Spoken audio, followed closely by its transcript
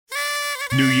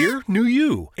New year, new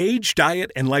you. Age,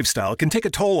 diet, and lifestyle can take a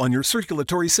toll on your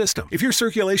circulatory system. If your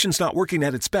circulation's not working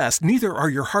at its best, neither are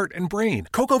your heart and brain.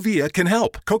 CocoVia can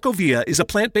help. CocoVia is a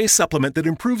plant-based supplement that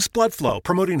improves blood flow,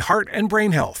 promoting heart and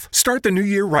brain health. Start the new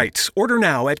year right. Order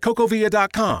now at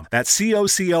cocovia.com. That's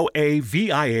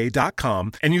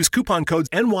COCOAVIA.com and use coupon codes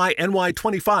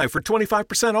NYNY25 for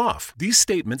 25% off. These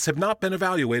statements have not been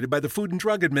evaluated by the Food and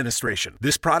Drug Administration.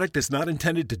 This product is not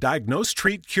intended to diagnose,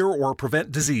 treat, cure, or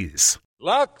prevent disease.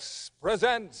 Lux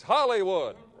presents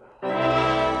Hollywood.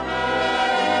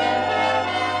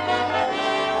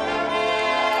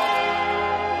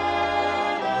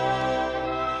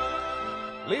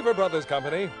 Lever Brothers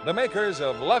Company, the makers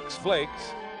of Lux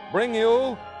Flakes, bring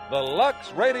you the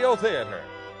Lux Radio Theater,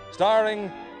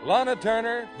 starring Lana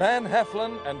Turner, Van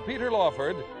Heflin, and Peter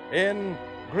Lawford in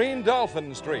Green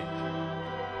Dolphin Street.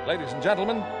 Ladies and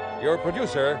gentlemen, your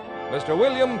producer, Mr.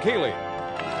 William Keighley.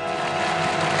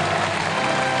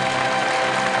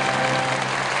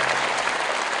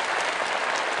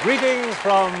 Greetings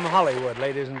from Hollywood,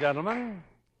 ladies and gentlemen.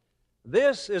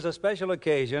 This is a special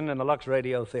occasion in the Lux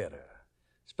Radio Theater.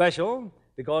 Special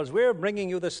because we're bringing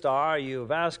you the star you've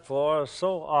asked for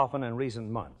so often in recent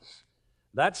months.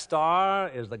 That star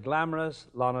is the glamorous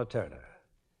Lana Turner.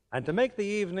 And to make the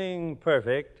evening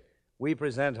perfect, we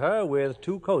present her with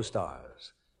two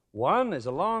co-stars. One is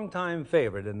a longtime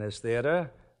favorite in this theater,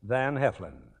 Van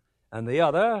Heflin, and the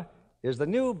other is the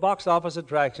new box office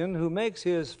attraction who makes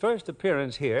his first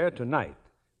appearance here tonight,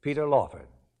 Peter Lawford.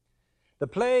 The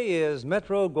play is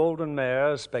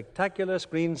Metro-Goldwyn-Mayer's spectacular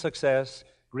screen success,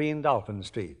 Green Dolphin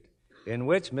Street, in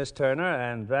which Miss Turner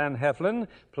and Van Heflin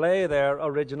play their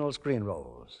original screen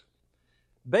roles.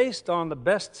 Based on the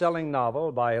best-selling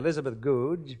novel by Elizabeth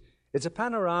Goudge, it's a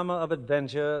panorama of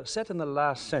adventure set in the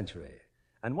last century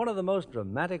and one of the most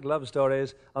dramatic love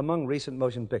stories among recent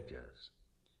motion pictures.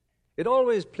 It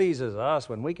always pleases us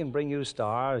when we can bring you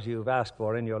stars you've asked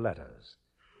for in your letters.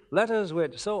 Letters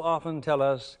which so often tell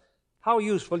us how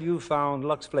useful you've found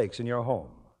Lux Flakes in your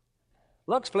home.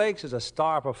 Lux Flakes is a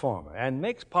star performer and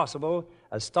makes possible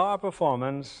a star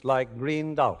performance like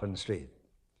Green Dolphin Street.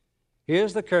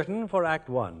 Here's the curtain for Act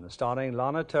One, starring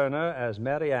Lana Turner as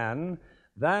Mary Ann,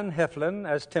 Van Heflin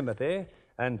as Timothy,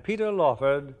 and Peter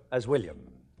Lawford as William.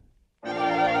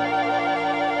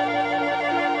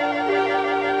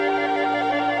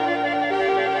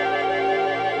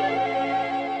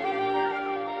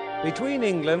 Between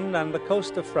England and the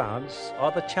coast of France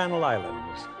are the Channel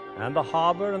Islands and the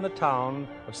harbor and the town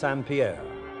of Saint-Pierre.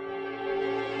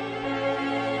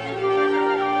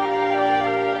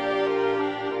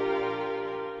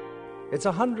 It's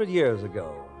 100 years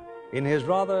ago. In his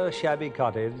rather shabby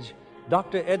cottage,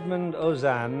 Dr. Edmund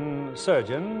Ozanne,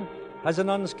 surgeon, has an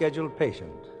unscheduled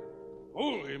patient.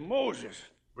 Holy Moses!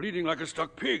 Bleeding like a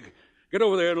stuck pig. Get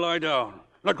over there and lie down.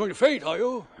 Not going to faint, are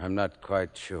you? I'm not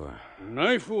quite sure.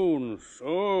 Knife wounds.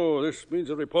 Oh, this means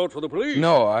a report for the police.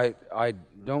 No, I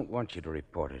don't want you to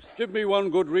report it. Give me one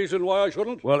good reason why I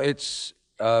shouldn't. Well, it's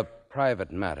a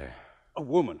private matter. A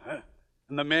woman, huh?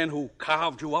 And the man who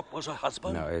carved you up was her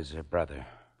husband? No, it's her brother.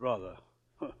 Brother.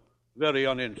 Huh. Very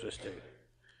uninteresting.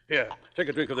 Here, take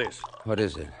a drink of this. What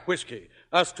is it? Whiskey.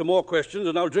 Ask some more questions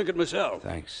and I'll drink it myself.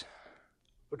 Thanks.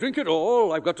 But drink it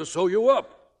all. I've got to sew you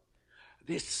up.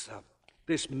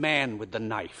 This man with the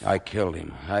knife. I killed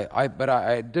him. But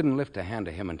I didn't lift a hand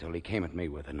to him until he came at me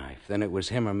with a knife. Then it was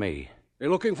him or me. They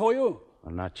looking for you?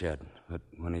 Well, not yet. But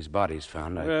when his body's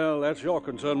found, Well, that's your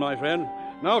concern, my friend.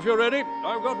 Now, if you're ready,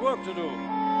 I've got work to do.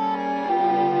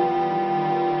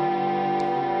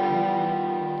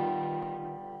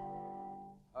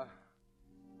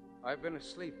 I've been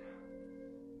asleep.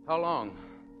 How long?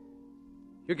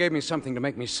 You gave me something to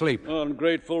make me sleep.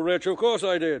 Ungrateful wretch, of course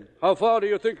I did. How far do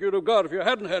you think you'd have got if you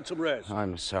hadn't had some rest?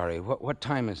 I'm sorry. What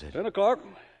time is it? 10 o'clock.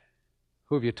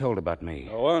 Who have you told about me?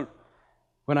 No one.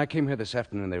 When I came here this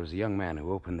afternoon, there was a young man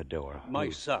who opened the door. My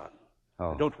son.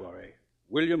 Oh. Don't worry.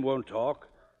 William won't talk.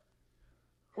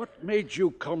 What made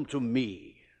you come to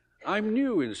me? I'm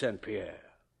new in Saint-Pierre.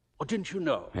 Or didn't you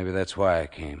know? Maybe that's why I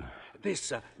came.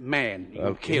 This man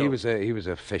you killed. He was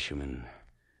a fisherman.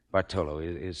 Bartolo.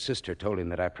 His sister told him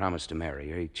that I promised to marry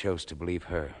her. He chose to believe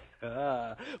her.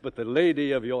 But the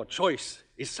lady of your choice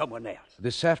is someone else.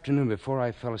 This afternoon, before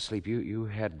I fell asleep, you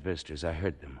had visitors. I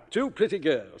heard them. 2 pretty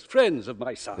girls, friends of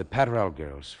my son. The Patterell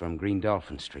girls from Green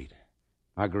Dolphin Street.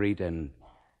 Marguerite and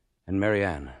Mary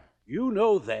Ann. You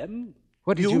know them?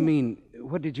 What did you mean?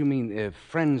 What did you mean,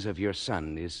 friends of your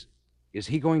son? Is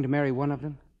he going to marry one of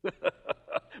them?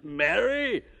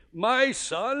 Marry? My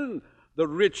son? The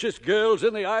richest girls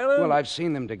in the island? Well, I've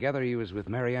seen them together. He was with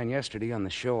Marianne yesterday on the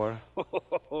shore.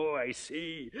 Oh, I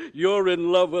see. You're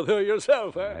in love with her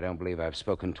yourself, huh? I don't believe I've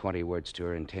spoken 20 words to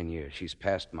her in 10 years. She's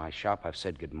passed my shop. I've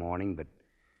said good morning, but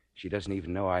she doesn't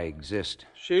even know I exist.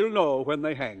 She'll know when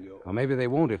they hang you. Well, maybe they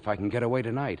won't if I can get away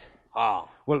tonight. How?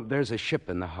 Well, there's a ship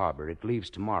in the harbor. It leaves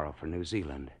tomorrow for New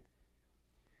Zealand.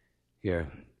 Here.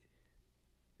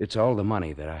 It's all the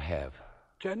money that I have.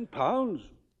 £10?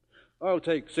 I'll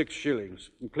take 6 shillings,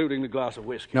 including the glass of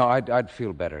whiskey. No, I'd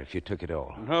feel better if you took it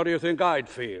all. And how do you think I'd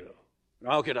feel?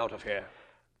 I'll get out of here.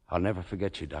 I'll never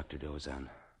forget you, Dr. Dozan.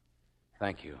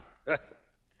 Thank you.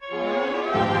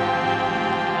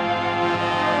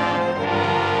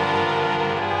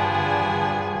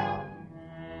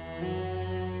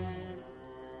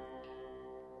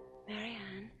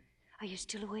 Marianne, are you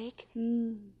still awake?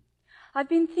 I've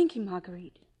been thinking,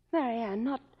 Marguerite. Marianne,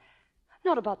 not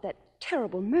about that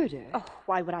terrible murder. Oh,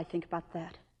 why would I think about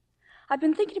that? I've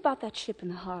been thinking about that ship in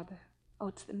the harbor. Oh,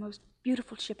 it's the most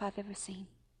beautiful ship I've ever seen.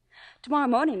 Tomorrow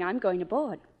morning I'm going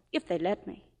aboard, if they let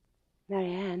me.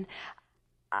 Marianne,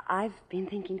 I've been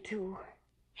thinking, too.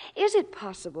 Is it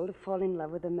possible to fall in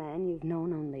love with a man you've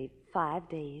known only 5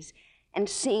 days and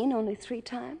seen only 3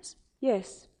 times?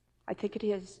 Yes, I think it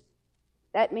is.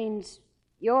 That means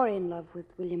you're in love with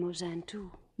William Ozanne,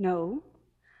 too. No,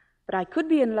 but I could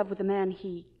be in love with a man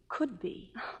he could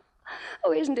be.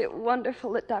 Oh, isn't it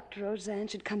wonderful that Dr. Ozanne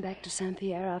should come back to St.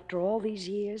 Pierre after all these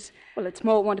years? Well, it's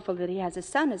more wonderful that he has a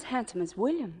son as handsome as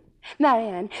William.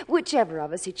 Marianne, whichever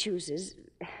of us he chooses,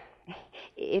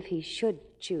 if he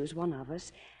should choose one of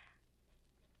us,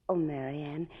 oh,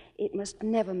 Marianne, it must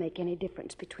never make any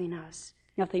difference between us.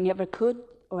 Nothing ever could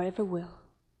or ever will.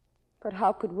 But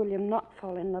how could William not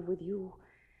fall in love with you?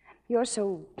 You're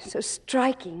so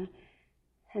striking,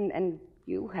 and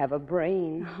you have a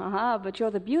brain. But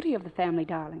you're the beauty of the family,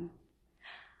 darling.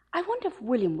 I wonder if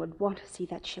William would want to see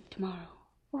that ship tomorrow.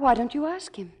 Why don't you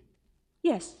ask him?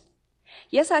 Yes.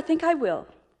 Yes, I think I will.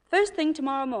 First thing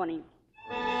tomorrow morning.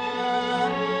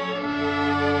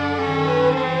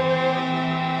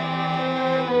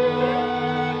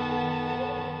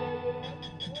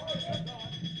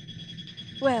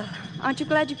 Well, aren't you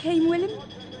glad you came, William?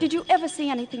 Did you ever see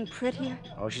anything prettier?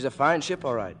 Oh, she's a fine ship,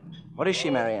 all right. What is she,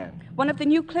 Marianne? One of the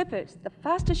new clippers, the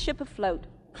fastest ship afloat.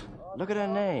 Look at her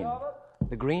name.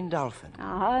 The Green Dolphin.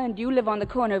 And you live on the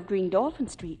corner of Green Dolphin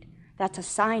Street. That's a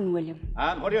sign, William.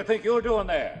 And what do you think you're doing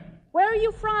there? Where are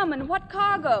you from and what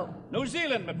cargo? New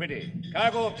Zealand, my pretty.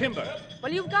 Cargo of timber.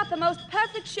 Well, you've got the most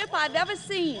perfect ship I've ever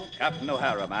seen. Captain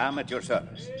O'Hara, ma'am, at your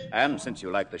service. And since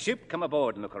you like the ship, come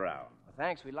aboard and look around. Well,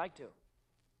 thanks, we'd like to. And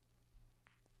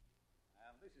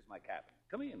this is my cabin.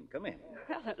 Come in, come in.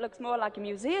 Well, it looks more like a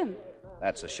museum.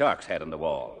 That's a shark's head on the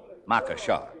wall. Maka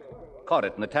shark. Caught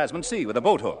it in the Tasman Sea with a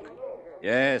boat hook.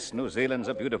 Yes, New Zealand's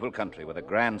a beautiful country with a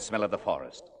grand smell of the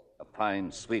forest. A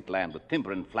fine, sweet land with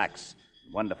timber and flax.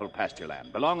 Wonderful pasture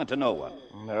land, belonging to no one.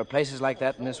 There are places like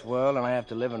that in this world, and I have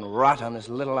to live and rot on this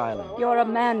little island. You're a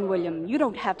man, William. You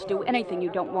don't have to do anything you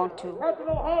don't want to. Captain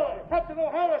O'Hara! Captain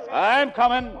O'Hara! I'm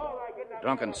coming.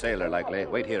 Drunken sailor, likely.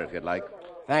 Wait here if you'd like.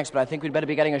 Thanks, but I think we'd better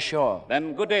be getting ashore.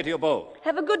 Then good day to you both.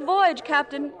 Have a good voyage,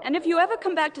 Captain. And if you ever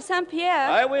come back to St. Pierre...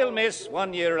 I will, miss,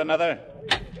 one year or another.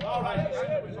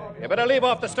 You better leave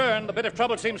off the stern. The bit of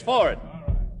trouble seems forward.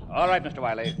 All right, Mr.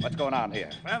 Wiley. What's going on here?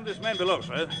 Found this man below,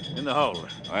 sir, in the hold.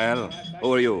 Well,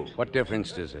 who are you? What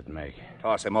difference does it make?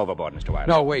 Toss him overboard, Mr. Wiley.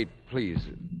 No, wait, please.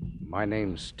 My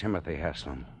name's Timothy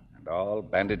Haslam. And all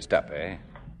bandaged up, eh?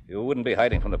 You wouldn't be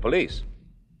hiding from the police.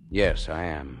 Yes, I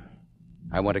am.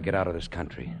 I want to get out of this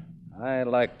country. I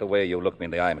like the way you look me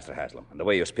in the eye, Mr. Haslam, and the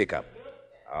way you speak up.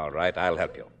 All right, I'll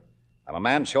help you. I'm a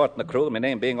man short in the crew, my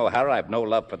name being O'Hara. I've no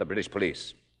love for the British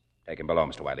police. Take him below,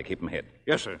 Mr. Wiley. Keep him hid.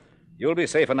 Yes, sir. You'll be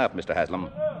safe enough, Mr. Haslam.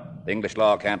 The English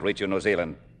law can't reach you in New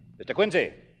Zealand. Mr.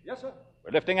 Quincy. Yes, sir.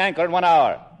 We're lifting anchor in 1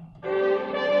 hour.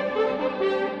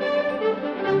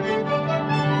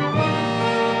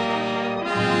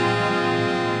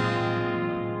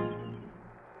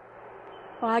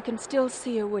 Oh, I can still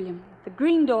see her, William. The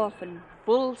Green Dolphin,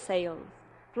 full sails,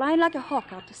 flying like a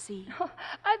hawk out to sea. Oh,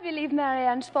 I believe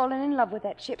Marianne's fallen in love with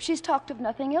that ship. She's talked of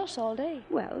nothing else all day.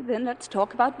 Well, then let's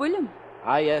talk about William.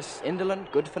 Ah, yes,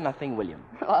 indolent, good-for-nothing William.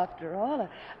 Well, after all,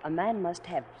 a man must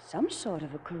have some sort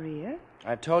of a career.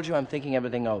 I've told you I'm thinking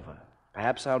everything over.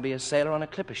 Perhaps I'll be a sailor on a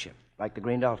clipper ship, like the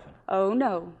Green Dolphin. Oh,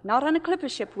 no, not on a clipper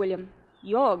ship, William.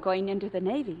 You're going into the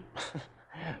Navy.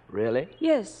 Really?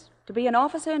 Yes, to be an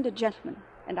officer and a gentleman.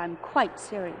 And I'm quite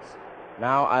serious.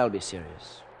 Now I'll be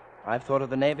serious. I've thought of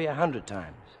the Navy 100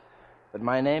 times. But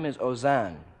my name is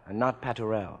Ozanne, and not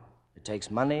Paturel. It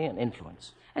takes money and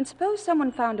influence. And suppose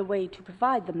someone found a way to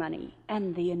provide the money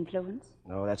and the influence?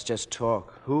 No, that's just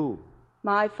talk. Who?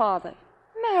 My father.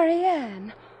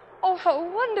 Marianne. Oh, how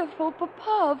wonderful,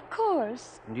 Papa, of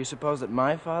course. And do you suppose that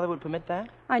my father would permit that?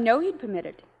 I know he'd permit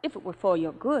it, if it were for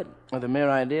your good. Well, the mere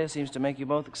idea seems to make you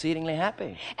both exceedingly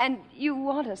happy. And you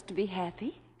want us to be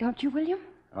happy, don't you, William?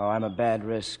 Oh, I'm a bad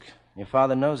risk. Your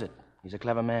father knows it. He's a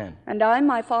clever man. And I'm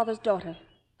my father's daughter.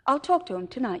 I'll talk to him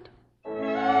tonight.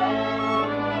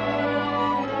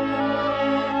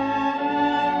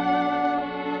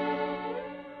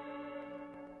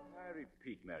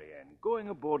 Repeat, Marianne, going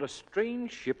aboard a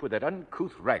strange ship with that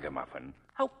uncouth ragamuffin.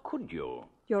 How could you?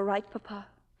 You're right, Papa.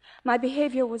 My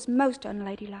behavior was most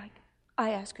unladylike.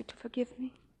 I ask you to forgive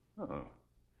me. Oh.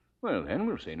 Well, then,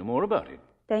 we'll say no more about it.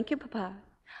 Thank you, Papa.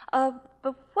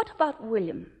 But what about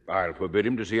William? I'll forbid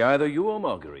him to see either you or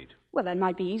Marguerite. Well, that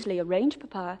might be easily arranged,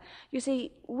 Papa. You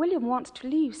see, William wants to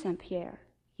leave St. Pierre.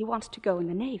 He wants to go in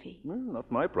the Navy. Well,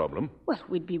 not my problem. Well,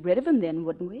 we'd be rid of him then,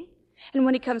 wouldn't we? And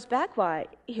when he comes back, why,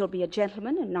 he'll be a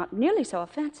gentleman and not nearly so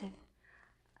offensive.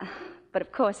 But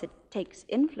of course, it takes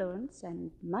influence and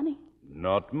money.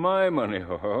 Not my money,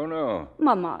 oh, no.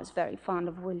 Mama's very fond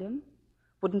of William.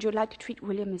 Wouldn't you like to treat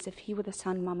William as if he were the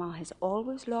son Mama has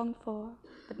always longed for,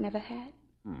 but never had?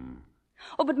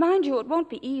 Oh, but mind you, it won't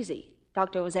be easy.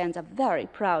 Dr. Ozanne's a very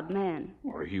proud man.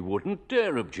 Or he wouldn't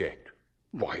dare object.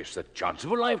 Why, it's the chance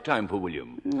of a lifetime for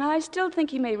William. I still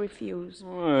think he may refuse.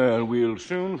 Well, we'll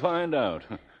soon find out.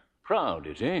 Proud,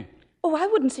 is he? Oh, I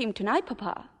wouldn't see him tonight,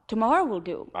 Papa. Tomorrow will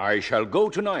do. I shall go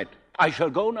tonight. I shall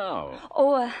go now.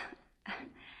 Oh,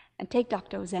 and take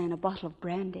Dr. Ozanne a bottle of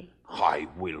brandy. I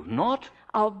will not.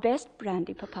 Our best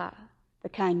brandy, Papa. The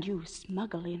kind you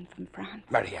smuggle in from France.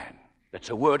 Marianne, that's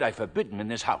a word I've forbidden in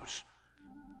this house.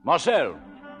 Marcel,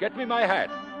 get me my hat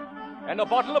and a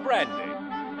bottle of brandy.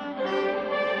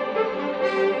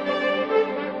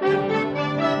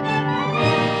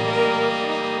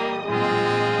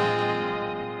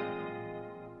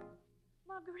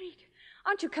 Marguerite,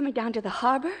 aren't you coming down to the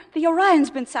harbor? The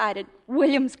Orion's been sighted.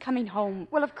 William's coming home.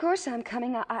 Well, of course I'm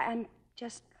coming. I'm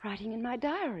just writing in my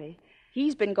diary.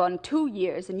 He's been gone 2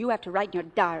 years, and you have to write in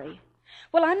your diary.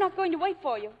 Well, I'm not going to wait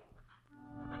for you.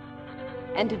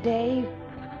 And today,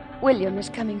 William is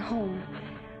coming home.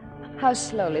 How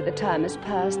slowly the time has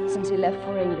passed since he left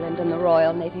for England and the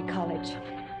Royal Navy College.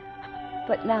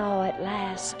 But now, at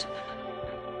last,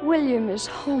 William is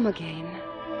home again.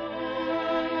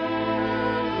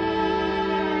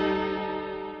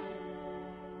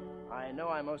 I know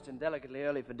I'm most indelicately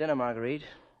early for dinner, Marguerite.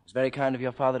 It's very kind of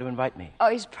your father to invite me. Oh,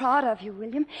 he's proud of you,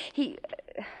 William. He'll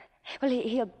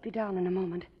be down in a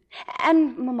moment.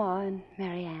 And Mama and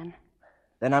Marianne.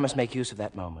 Then I must make use of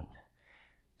that moment.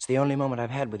 It's the only moment I've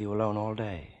had with you alone all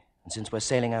day. And since we're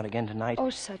sailing out again tonight...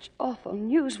 Oh, such awful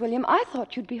news, William. I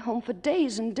thought you'd be home for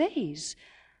days and days.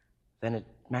 Then it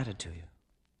mattered to you?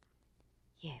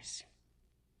 Yes.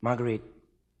 Marguerite,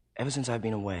 ever since I've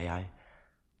been away,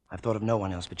 I've thought of no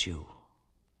one else but you.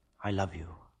 I love you.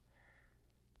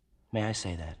 May I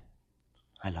say that?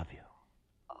 I love you.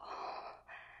 Oh,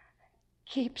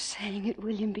 keep saying it,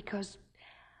 William, because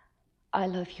I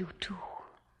love you, too.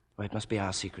 Well, it must be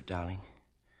our secret, darling.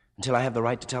 Until I have the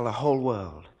right to tell the whole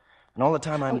world. And all the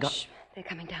time I'm Shh, they're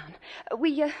coming down.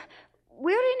 We're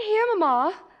in here,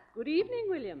 Mama. Good evening,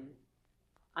 William.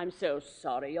 I'm so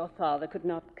sorry your father could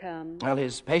not come. Well,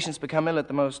 his patients become ill at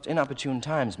the most inopportune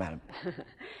times, madam.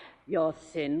 You're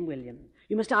thin, William.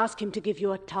 You must ask him to give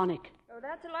you a tonic. Oh,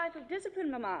 that's a life of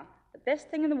discipline, Mama. The best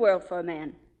thing in the world for a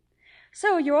man.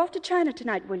 So, you're off to China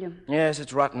tonight, William. Yes,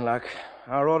 it's rotten luck.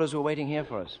 Our orders were waiting here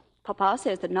for us. Papa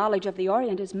says that knowledge of the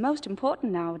Orient is most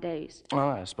important nowadays. Well,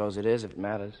 I suppose it is if it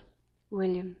matters.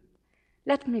 William,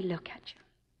 let me look at you.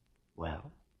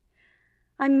 Well?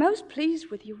 I'm most pleased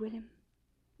with you, William.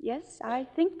 Yes, I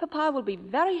think Papa will be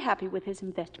very happy with his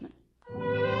investment.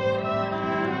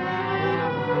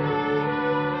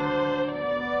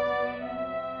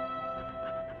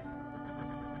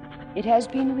 It has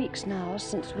been weeks now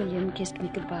since William kissed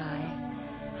me goodbye.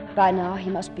 By now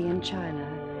he must be in China.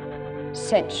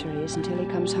 Centuries until he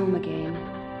comes home again.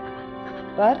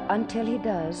 But until he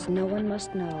does, no one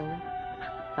must know,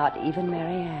 not even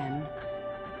Marianne,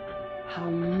 how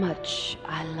much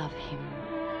I love him.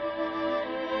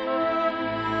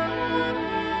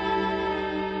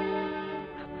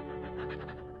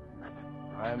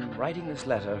 I'm writing this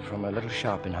letter from a little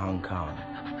shop in Hong Kong.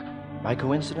 By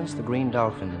coincidence, the Green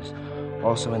Dolphin is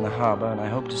also in the harbor, and I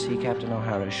hope to see Captain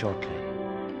O'Hara shortly.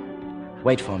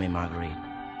 Wait for me, Marguerite.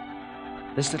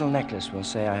 This little necklace will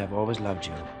say I have always loved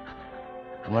you.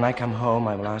 And when I come home,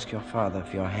 I will ask your father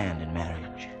for your hand in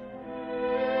marriage.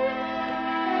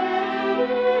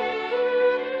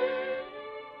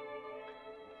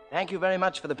 Thank you very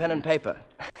much for the pen and paper.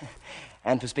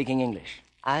 And for speaking English.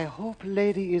 I hope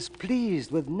lady is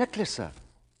pleased with necklace, sir.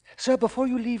 Sir, before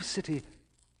you leave city,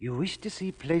 you wish to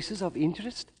see places of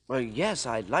interest? Well, yes,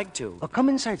 I'd like to. Oh, come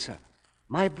inside, sir.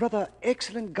 My brother,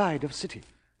 excellent guide of city.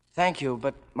 Thank you,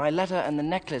 but my letter and the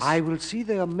necklace... I will see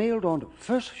they are mailed on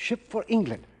first ship for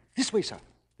England. This way, sir.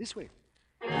 This way.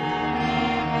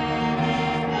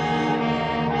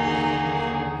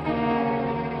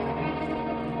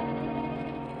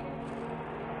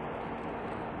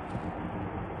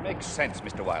 Makes sense,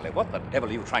 Mr. Wiley. What the devil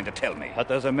are you trying to tell me? That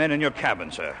there's a man in your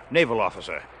cabin, sir. Naval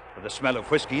officer. With the smell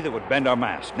of whiskey that would bend our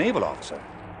mast. Naval officer?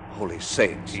 Holy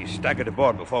saints. He staggered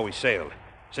aboard before we sailed.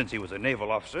 Since he was a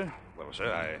naval officer, well,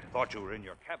 sir, I thought you were in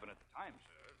your cabin at the time,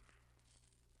 sir.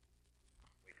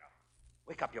 Wake up.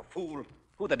 Wake up, you fool.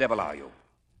 Who the devil are you?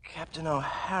 Captain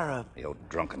O'Hara. You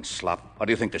drunken slop. What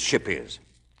do you think the ship is?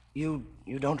 You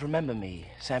don't remember me,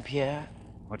 St. Pierre?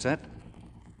 What's that?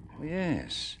 Oh,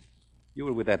 yes. You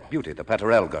were with that beauty, the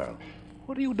Paterel girl.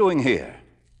 What are you doing here?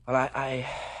 Well, I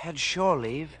had shore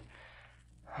leave.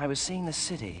 I was seeing the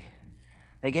city.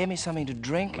 They gave me something to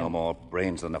drink. No more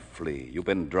brains than a flea. You've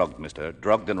been drugged, mister.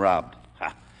 Drugged and robbed.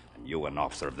 Ha! And you an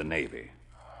officer of the Navy.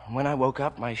 When I woke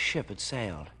up, my ship had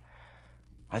sailed.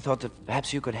 I thought that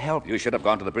perhaps you could help. You should have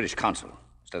gone to the British consul.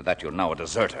 Instead of that, you're now a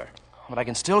deserter. But I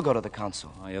can still go to the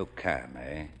consul. Oh, you can,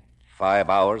 eh? 5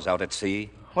 hours out at sea.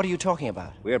 What are you talking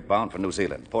about? We're bound for New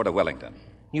Zealand, Port of Wellington.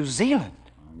 New Zealand?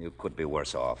 You could be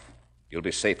worse off. You'll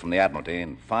be safe from the Admiralty,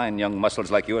 and fine young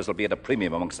muscles like yours will be at a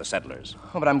premium amongst the settlers.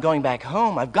 Oh, but I'm going back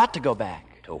home. I've got to go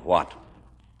back. To what?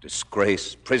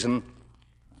 Disgrace? Prison?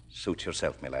 Suit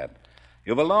yourself, my lad.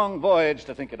 You've a long voyage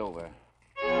to think it over.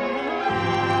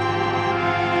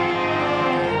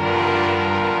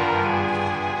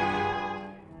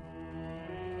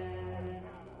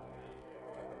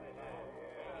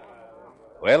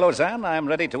 Well, Ozanne, I'm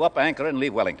ready to up anchor and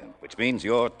leave Wellington, which means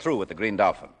you're through with the Green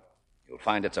Dolphin. You'll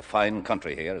find it's a fine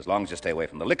country here as long as you stay away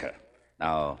from the liquor.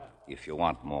 Now, if you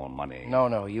want more money...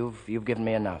 No, you've given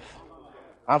me enough.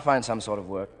 I'll find some sort of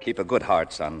work. Keep a good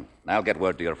heart, son, and I'll get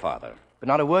word to your father. But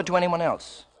not a word to anyone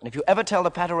else. And if you ever tell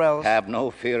the Paterels... Have no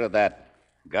fear of that.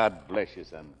 God bless you,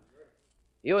 son.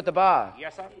 You at the bar.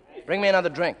 Yes, sir? Bring me another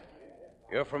drink.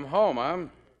 You're from home, huh?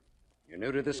 You're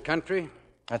new to this country?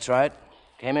 That's right.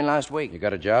 Came in last week. You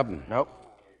got a job? Nope.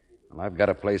 Well, I've got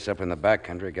a place up in the back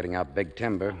country getting out big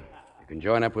timber. You can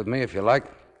join up with me if you like.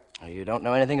 You don't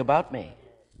know anything about me.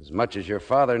 As much as your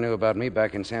father knew about me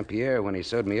back in St. Pierre when he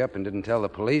sewed me up and didn't tell the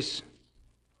police.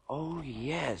 Oh,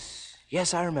 yes.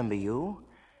 Yes, I remember you.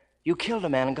 You killed a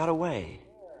man and got away.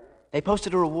 They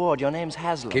posted a reward. Your name's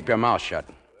Haslam. Keep your mouth shut.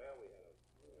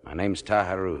 My name's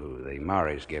Taharuhu. The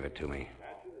Maoris gave it to me.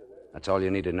 That's all you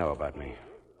need to know about me.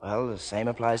 Well, the same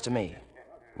applies to me.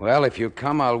 Well, if you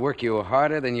come, I'll work you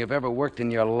harder than you've ever worked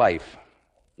in your life.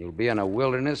 You'll be in a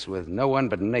wilderness with no one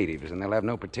but natives, and they'll have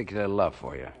no particular love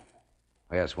for you.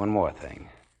 Oh, yes, one more thing.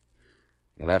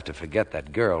 You'll have to forget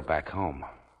that girl back home.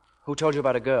 Who told you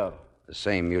about a girl? The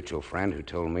same mutual friend who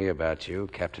told me about you,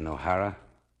 Captain O'Hara.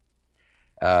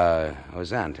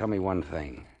 Ozanne, tell me one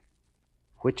thing.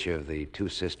 Which of the two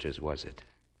sisters was it?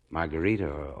 Marguerite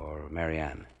or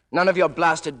Marianne? None of your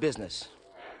blasted business.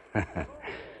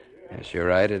 Yes, you're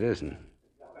right, it isn't.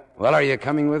 Well, are you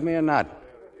coming with me or not?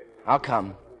 I'll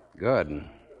come. Good.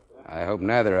 I hope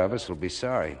neither of us will be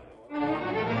sorry.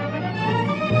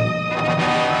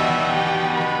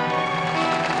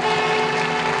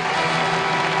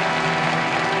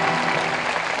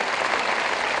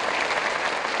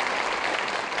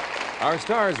 Our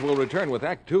stars will return with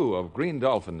Act Two of Green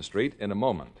Dolphin Street in a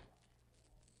moment.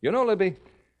 You know, Libby,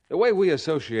 the way we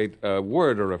associate a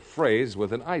word or a phrase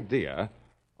with an idea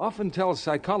often tells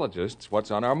psychologists what's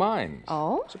on our minds.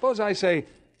 Oh? Suppose I say,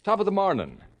 top of the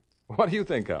morning. What do you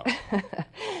think of?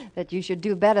 That you should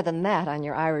do better than that on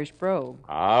your Irish brogue.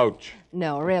 Ouch.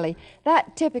 No, really.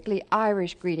 That typically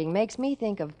Irish greeting makes me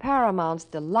think of Paramount's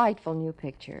delightful new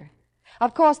picture.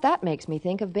 Of course, that makes me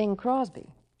think of Bing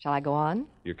Crosby. Shall I go on?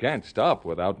 You can't stop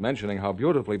without mentioning how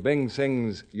beautifully Bing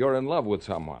sings You're in Love with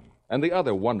Someone and the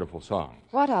other wonderful songs.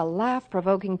 What a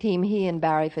laugh-provoking team he and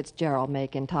Barry Fitzgerald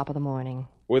make in Top of the Morning.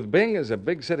 With Bing as a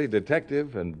big city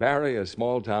detective and Barry a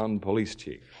small-town police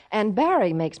chief. And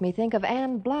Barry makes me think of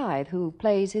Anne Blythe, who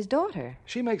plays his daughter.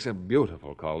 She makes a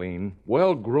beautiful Colleen,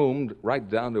 well-groomed right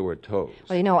down to her toes.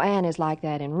 Well, you know, Anne is like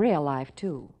that in real life,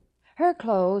 too. Her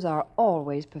clothes are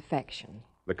always perfection.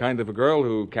 The kind of a girl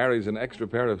who carries an extra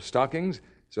pair of stockings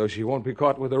so she won't be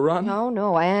caught with a run?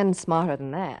 No, Anne's smarter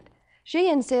than that. She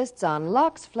insists on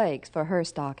Lux Flakes for her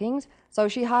stockings, so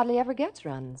she hardly ever gets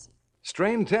runs.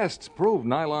 Strain tests prove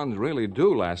nylons really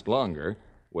do last longer,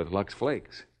 with Lux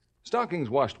Flakes. Stockings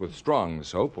washed with strong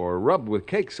soap or rubbed with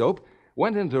cake soap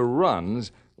went into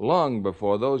runs long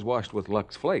before those washed with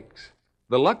Lux Flakes.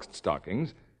 The Lux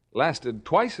stockings lasted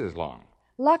twice as long.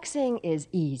 Luxing is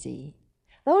easy.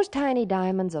 Those tiny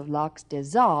diamonds of Lux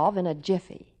dissolve in a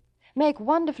jiffy, make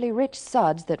wonderfully rich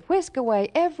suds that whisk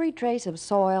away every trace of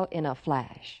soil in a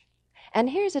flash. And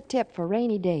here's a tip for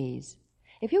rainy days.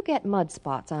 If you get mud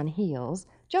spots on heels,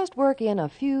 just work in a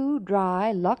few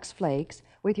dry Lux Flakes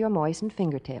with your moistened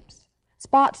fingertips.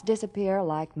 Spots disappear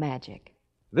like magic.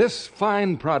 This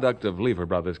fine product of Lever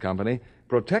Brothers Company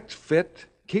protects fit,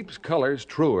 keeps colors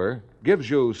truer, gives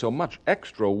you so much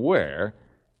extra wear,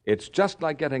 it's just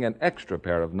like getting an extra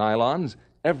pair of nylons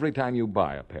every time you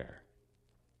buy a pair.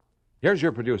 Here's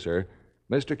your producer,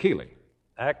 Mr. Keeley.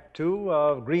 Act 2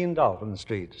 of Green Dolphin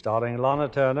Street, starring Lana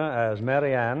Turner as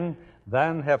Mary Ann,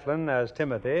 Van Heflin as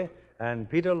Timothy, and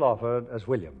Peter Lawford as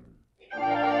William.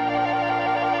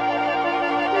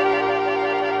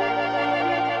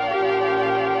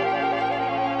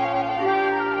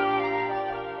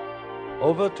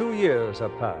 Over 2 years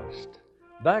have passed.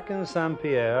 Back in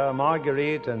Saint-Pierre,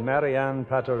 Marguerite and Marianne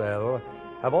Paterel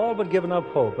have all but given up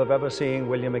hope of ever seeing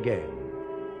William again.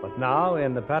 But now,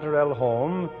 in the Paterel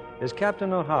home, is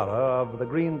Captain O'Hara of the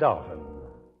Green Dolphin.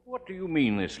 What do you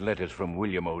mean this letter's from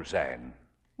William Ozanne?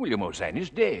 William Ozanne is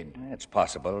dead. It's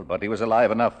possible, but he was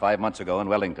alive enough 5 months ago in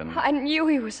Wellington. I knew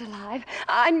he was alive.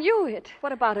 I knew it.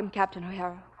 What about him, Captain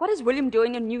O'Hara? What is William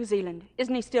doing in New Zealand?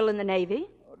 Isn't he still in the Navy?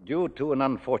 Due to an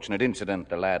unfortunate incident,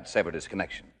 the lad severed his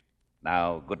connection.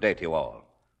 Now, good day to you all.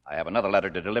 I have another letter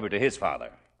to deliver to his father.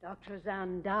 Dr.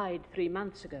 Ozanne died 3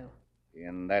 months ago.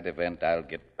 In that event, I'll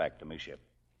get back to my ship.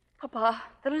 Papa,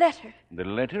 the letter. The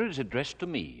letter is addressed to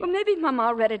me. Well, maybe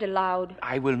Mama read it aloud.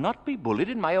 I will not be bullied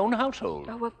in my own household.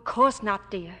 Oh, of course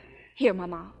not, dear. Here,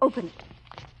 Mama, open it.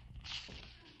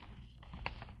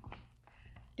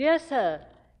 Dear sir,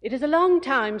 it is a long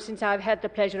time since I've had the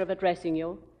pleasure of addressing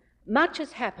you. Much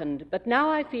has happened, but now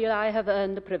I feel I have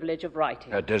earned the privilege of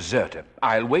writing. A deserter.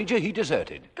 I'll wager he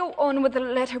deserted. Go on with the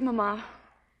letter, Mama.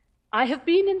 I have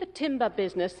been in the timber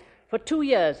business for 2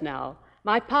 years now.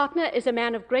 My partner is a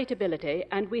man of great ability,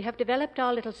 and we have developed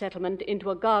our little settlement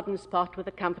into a garden spot with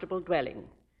a comfortable dwelling.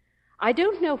 I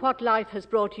don't know what life has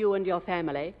brought you and your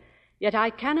family, yet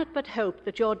I cannot but hope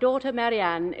that your daughter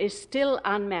Marianne is still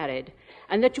unmarried,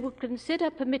 and that you would consider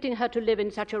permitting her to live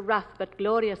in such a rough but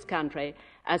glorious country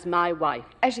as my wife.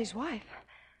 As his wife?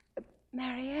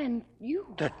 Marianne, you...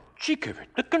 The cheek of it,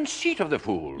 the conceit of the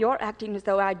fool. You're acting as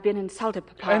though I'd been insulted,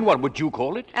 Papa. And what would you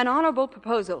call it? An honorable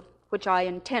proposal, which I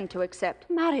intend to accept.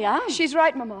 Marianne! She's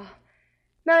right, Mama.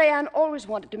 Marianne always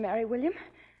wanted to marry William.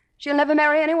 She'll never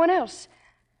marry anyone else.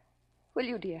 Will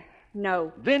you, dear?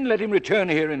 No. Then let him return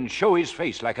here and show his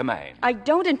face like a man. I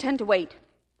don't intend to wait.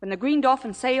 When the Green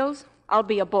Dolphin sails, I'll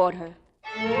be aboard her.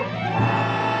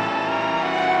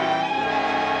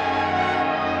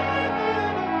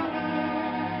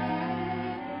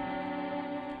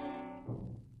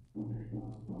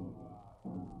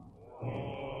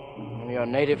 Your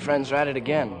native friends are at it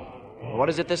again. What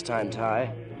is it this time,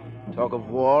 Ty? Talk of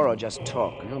war or just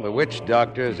talk? Well, the witch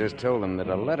doctor just told him that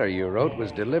a letter you wrote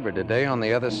was delivered today on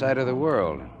the other side of the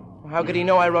world. How could he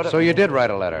know I wrote a... So you did write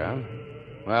a letter, huh?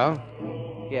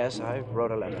 Well? Yes, I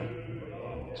wrote a letter.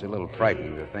 It's a little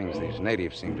frightening, the things these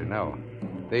natives seem to know.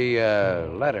 The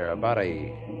letter about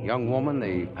a young woman,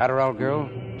 the Paterel girl?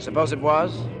 Suppose it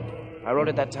was. I wrote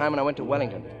it that time when I went to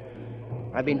Wellington.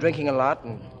 I'd been drinking a lot,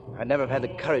 and I'd never have had the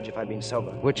courage if I'd been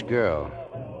sober. Which girl?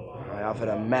 I offered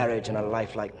her marriage and a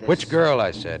life like this. Which girl,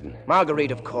 I said?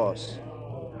 Marguerite, of course.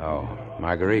 Oh,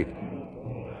 Marguerite.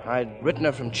 I'd written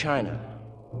her from China.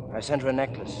 I sent her a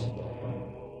necklace.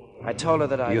 I told her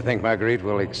that I... You think Marguerite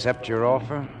will accept your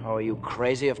offer? Oh, are you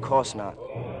crazy? Of course not.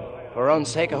 For her own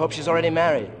sake, I hope she's already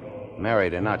married.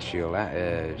 Married or not, she'll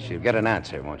get an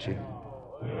answer, won't she?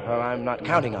 Well, I'm not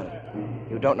counting on it.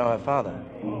 You don't know her father.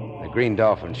 The Green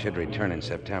Dolphin should return in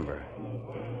September.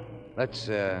 Let's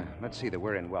see that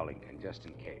we're in Wellington, just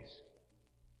in case.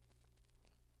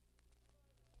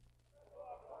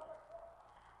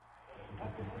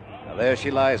 Now, there she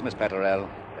lies, Miss Paterel.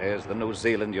 There's the New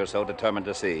Zealand you're so determined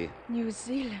to see. New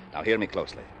Zealand? Now, hear me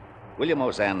closely. William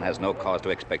Ozanne has no cause to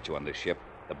expect you on this ship.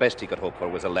 The best he could hope for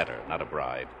was a letter, not a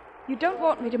bride. You don't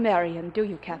want me to marry him, do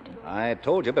you, Captain? I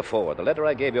told you before, the letter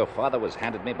I gave your father was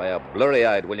handed me by a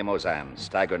blurry-eyed William Ozanne,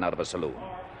 staggering out of a saloon.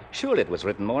 Surely it was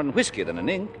written more in whiskey than in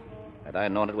ink. Had I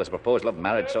known it was a proposal of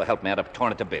marriage, so help me, I'd have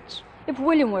torn it to bits. If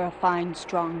William were a fine,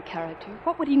 strong character,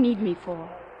 what would he need me for?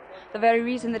 The very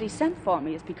reason that he sent for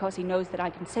me is because he knows that I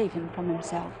can save him from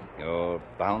himself. You're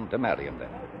bound to marry him, then?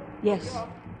 Yes.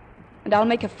 And I'll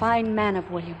make a fine man of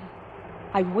William.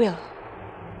 I will.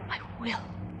 I will.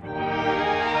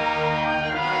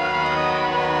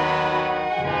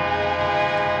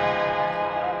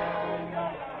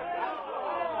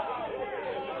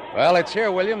 Well, it's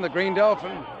here, William, the Green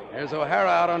Dolphin. There's O'Hara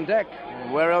out on deck.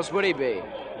 Where else would he be?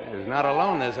 He's not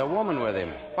alone. There's a woman with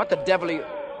him. What the devil are you...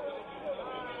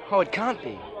 Oh, it can't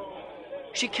be.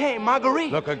 She came,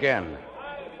 Marguerite. Look again.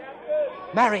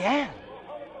 Marianne.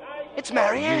 It's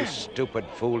Marianne. You stupid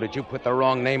fool. Did you put the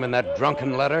wrong name in that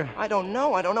drunken letter? I don't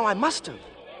know. I must have.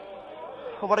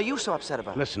 Well, what are you so upset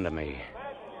about? Listen to me.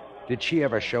 Did she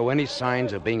ever show any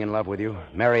signs of being in love with you,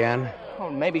 Marianne? Oh,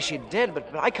 maybe she did, but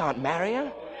I can't marry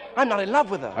her. I'm not in love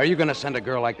with her. Are you going to send a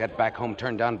girl like that back home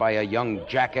turned down by a young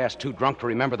jackass too drunk to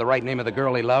remember the right name of the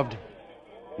girl he loved?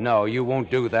 No, you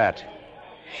won't do that.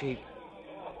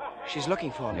 She's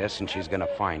looking for me. Yes, and she's going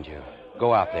to find you.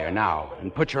 Go out there now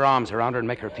and put your arms around her and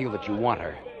make her feel that you want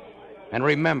her. And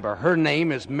remember, her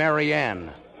name is Marianne.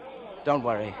 Don't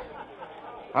worry.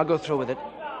 I'll go through with it.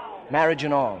 Marriage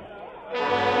and all.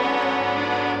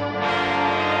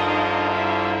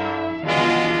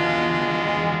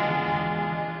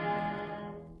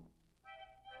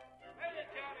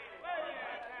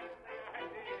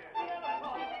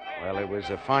 Well, it was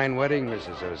a fine wedding,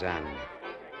 Mrs. Ozanne.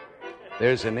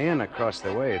 There's an inn across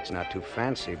the way. It's not too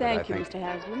fancy, but Thank I you, think... Mr.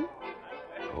 Haslam.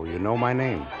 Oh, you know my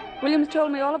name. William's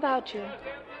told me all about you.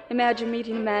 Imagine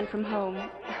meeting a man from home.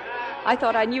 I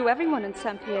thought I knew everyone in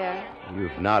St. Pierre.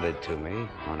 You've nodded to me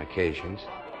on occasions.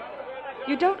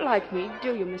 You don't like me,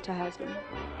 do you, Mr. Haslam?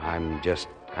 I'm just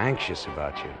anxious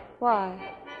about you. Why?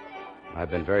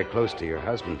 I've been very close to your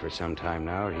husband for some time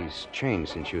now. He's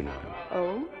changed since you know him.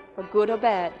 Oh, for good or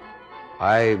bad?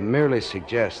 I merely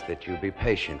suggest that you be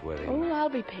patient with him. Oh, I'll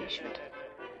be patient.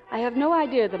 I have no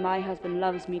idea that my husband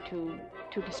loves me to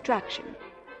distraction.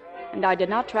 And I did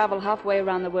not travel halfway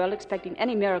around the world expecting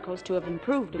any miracles to have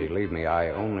improved him. Believe me,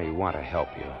 I only want to help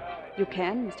you. You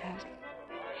can, Mr. Haslam.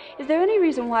 Is there any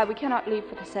reason why we cannot leave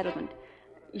for the settlement?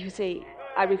 You see,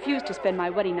 I refuse to spend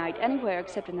my wedding night anywhere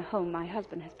except in the home my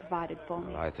husband has provided for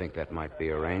me. Well, I think that might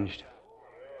be arranged.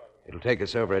 It'll take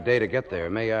us over a day to get there.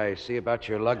 May I see about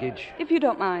your luggage? If you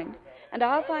don't mind. And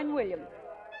I'll find William.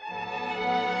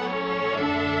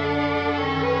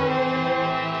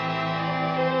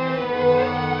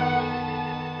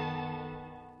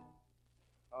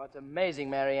 Oh, it's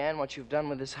amazing, Marianne, what you've done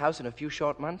with this house in a few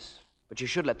short months. But you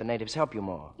should let the natives help you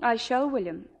more. I shall,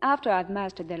 William, after I've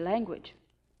mastered their language.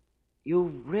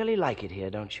 You really like it here,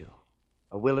 don't you?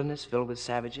 A wilderness filled with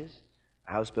savages,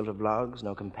 a house built of logs,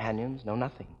 no companions, no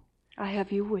nothing. I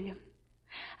have you, William.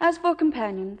 As for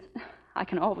companions, I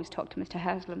can always talk to Mr.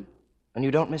 Haslam. And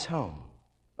you don't miss home?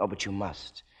 Oh, but you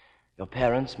must. Your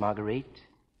parents, Marguerite.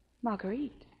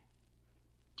 Marguerite?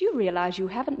 Do you realize you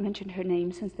haven't mentioned her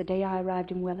name since the day I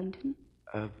arrived in Wellington?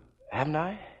 Haven't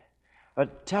I?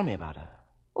 Tell me about her.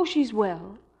 Oh, she's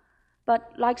well.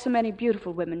 But like so many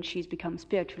beautiful women, she's become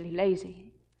spiritually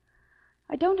lazy.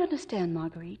 I don't understand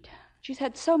Marguerite. She's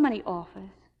had so many offers,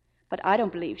 but I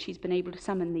don't believe she's been able to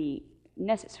summon the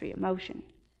necessary emotion.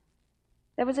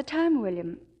 There was a time,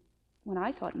 William, when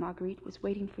I thought Marguerite was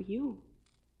waiting for you.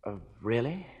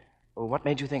 Really? Well, what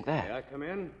made you think that? May I come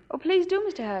in? Oh, please do,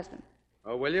 Mr. Haslam.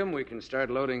 Oh, William, we can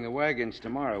start loading the wagons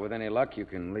tomorrow. With any luck, you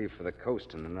can leave for the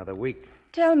coast in another week.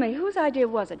 Tell me, whose idea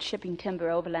was it shipping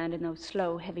timber overland in those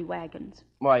slow, heavy wagons?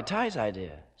 Why, Ty's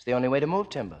idea. It's the only way to move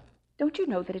timber. Don't you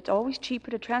know that it's always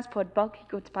cheaper to transport bulky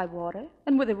goods by water?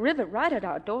 And with a river right at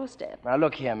our doorstep. Now,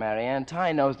 look here, Marianne.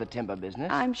 Ty knows the timber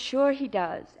business. I'm sure he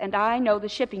does. And I know the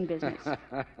shipping business.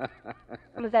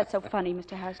 Well, is that so funny,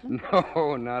 Mr. Haslam?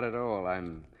 No, not at all.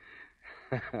 I'm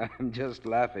just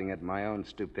laughing at my own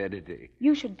stupidity.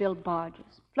 You should build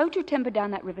barges. Float your timber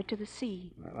down that river to the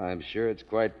sea. Well, I'm sure it's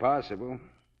quite possible.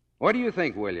 What do you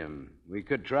think, William? We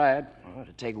could try it. Well,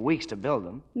 it'd take weeks to build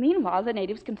them. Meanwhile, the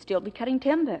natives can still be cutting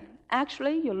timber.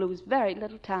 Actually, you'll lose very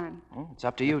little time. Well, it's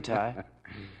up to you, Ty.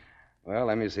 Well,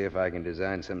 let me see if I can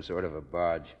design some sort of a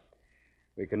barge.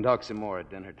 We can talk some more at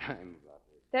dinner time about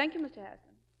this. Thank you, Mr. Haslam.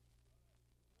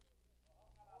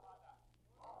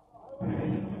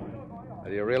 Are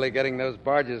you really getting those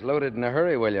barges loaded in a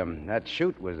hurry, William? That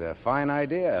chute was a fine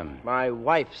idea. My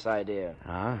wife's idea.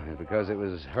 Huh? Because it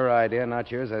was her idea, not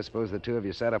yours, I suppose the two of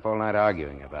you sat up all night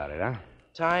arguing about it, huh?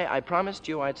 Ty, I promised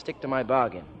you I'd stick to my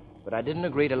bargain, but I didn't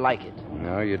agree to like it.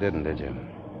 No, you didn't, did you?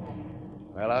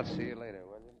 Well, I'll see you later,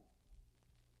 William.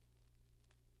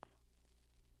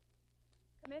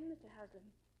 Come in, Mr. Haslam.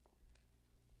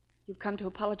 You've come to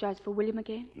apologize for William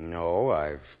again? No,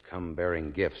 I've come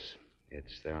bearing gifts.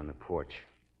 It's there on the porch.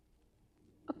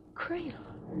 A cradle?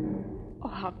 Oh,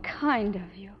 how kind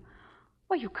of you.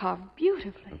 Well, you carve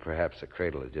beautifully. And perhaps the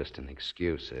cradle is just an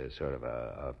excuse, sort of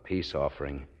a peace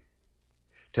offering.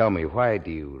 Tell me, why do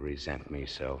you resent me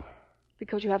so?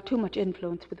 Because you have too much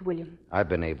influence with William. I've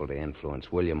been able to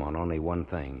influence William on only one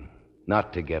thing.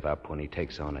 Not to give up when he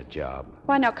takes on a job.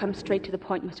 Why not come straight to the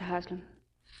point, Mr. Haslam?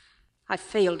 I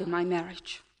failed in my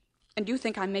marriage. And you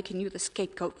think I'm making you the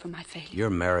scapegoat for my failure. Your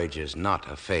marriage is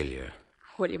not a failure.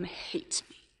 William hates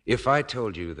me. If I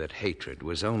told you that hatred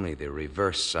was only the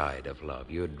reverse side of love,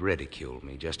 you'd ridicule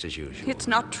me just as usual. It's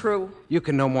not true. You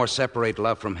can no more separate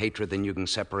love from hatred than you can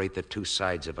separate the two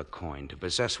sides of a coin. To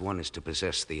possess one is to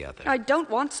possess the other. I don't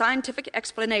want scientific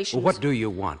explanations. Well, what do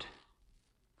you want?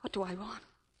 What do I want?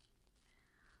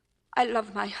 I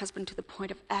love my husband to the point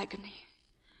of agony.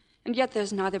 And yet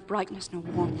there's neither brightness nor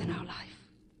warmth in our life.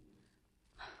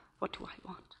 What do I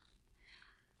want?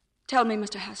 Tell me,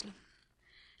 Mr. Haslam.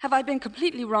 Have I been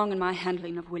completely wrong in my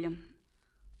handling of William?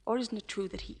 Or isn't it true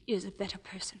that he is a better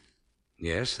person?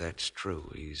 Yes, that's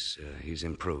true. He's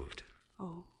improved.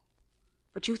 Oh,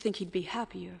 but you think he'd be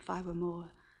happier if I were more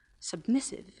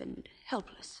submissive and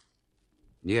helpless?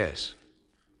 Yes.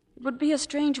 It would be a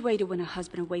strange way to win a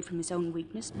husband away from his own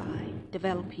weakness by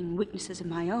developing weaknesses of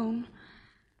my own.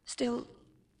 Still,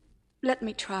 let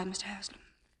me try, Mr. Haslam.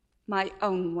 My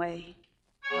own way.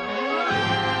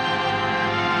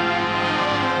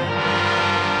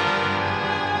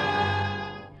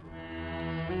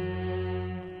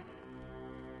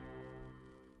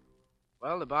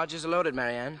 Well, the barges are loaded,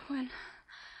 Marianne.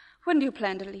 When do you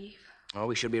plan to leave? Oh,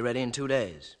 we should be ready in 2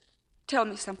 days. Tell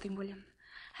me something, William.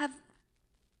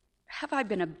 Have I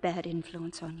been a bad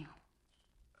influence on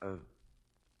you?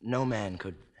 No man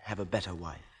could have a better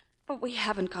wife. But we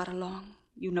haven't got along.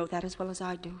 You know that as well as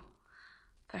I do.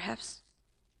 Perhaps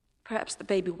the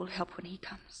baby will help when he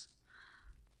comes.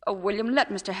 Oh, William, let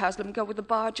Mr. Haslam go with the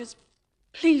barges.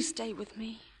 Please stay with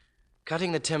me.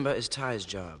 Cutting the timber is Ty's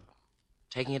job.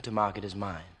 Taking it to market is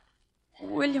mine.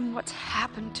 William, what's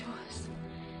happened to us?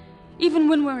 Even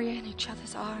when we're in each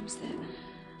other's arms,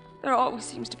 there always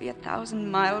seems to be 1,000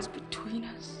 miles between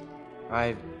us.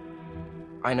 I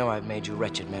know I've made you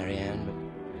wretched, Marianne,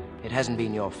 but it hasn't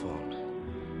been your fault.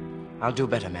 I'll do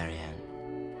better, Marianne.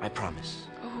 I promise.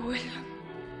 Oh, William.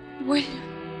 William.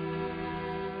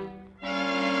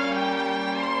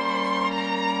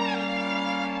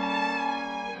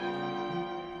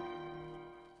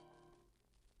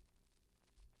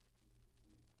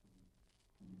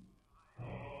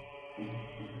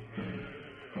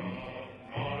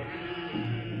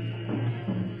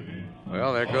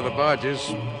 Well, there go the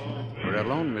barges. We're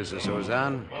alone, Mrs.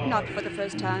 Ozan. Not for the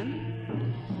first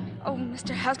time. Oh, Mr.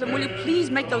 Haslam, will you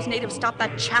please make those natives stop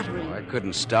that chattering? I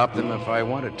couldn't stop them if I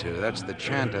wanted to. That's the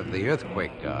chant of the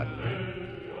earthquake god.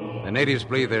 The natives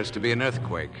believe there's to be an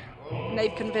earthquake. And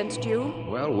they've convinced you?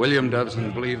 Well, William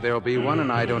doesn't believe there'll be one,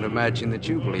 and I don't imagine that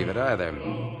you believe it either.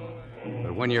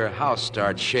 But when your house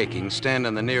starts shaking, stand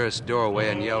in the nearest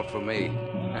doorway and yell for me.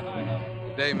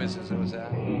 Good day, Mrs.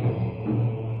 Ozan.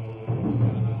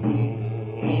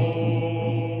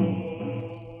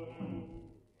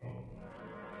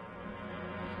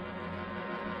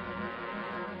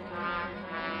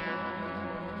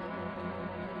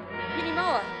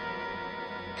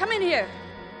 Come in here.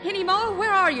 Hinimo,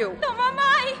 where are you? No,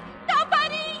 Mama.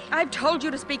 Nobody. I've told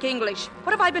you to speak English.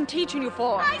 What have I been teaching you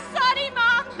for? I'm sorry,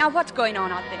 Mom. Now, what's going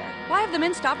on out there? Why have the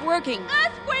men stopped working?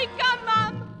 Earthquake come,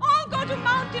 Mom. All go to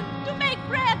mountain to make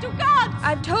prayer to gods.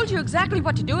 I've told you exactly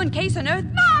what to do in case an earth...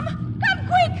 Mom, come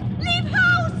quick. Leave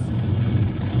house.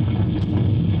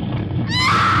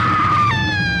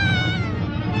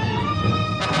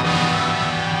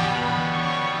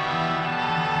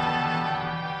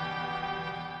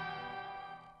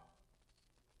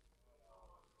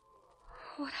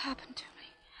 What happened to me?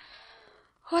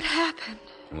 What happened?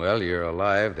 Well, you're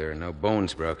alive. There are no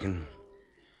bones broken.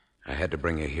 I had to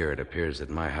bring you here. It appears that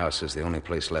my house is the only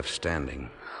place left standing.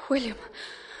 William.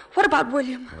 What about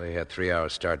William? Well, they had 3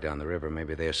 hours start down the river.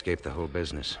 Maybe they escaped the whole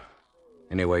business.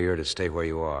 Anyway, you're to stay where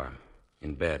you are,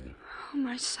 in bed. Oh,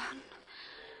 my son.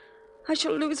 I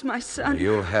shall lose my son.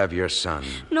 You'll have your son.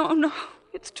 No.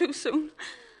 It's too soon.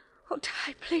 Oh,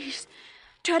 Ty, please.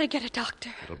 Try to get a doctor.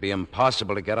 It'll be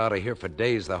impossible to get out of here for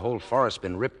days. The whole forest's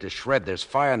been ripped to shred. There's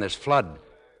fire and there's flood.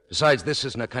 Besides, this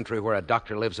isn't a country where a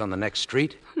doctor lives on the next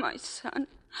street. My son.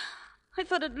 I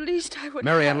thought at least I would...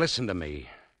 Marianne, listen to me.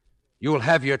 You'll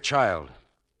have your child.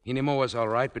 Inimoa's all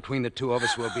right. Between the two of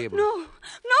us, we'll be able to... No.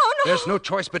 There's no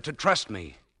choice but to trust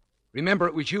me. Remember,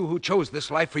 it was you who chose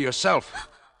this life for yourself.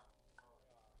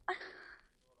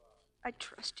 I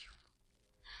trust you.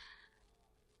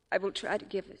 I will try to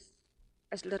give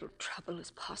as little trouble as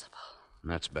possible.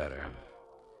 That's better.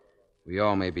 We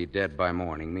all may be dead by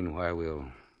morning. Meanwhile, we'll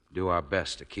do our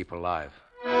best to keep alive.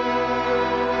 May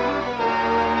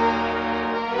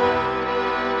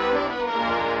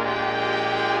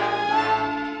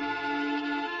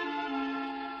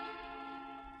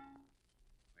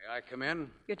I come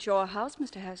in? It's your house,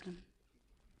 Mr. Haslam.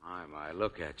 My,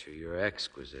 look at you. You're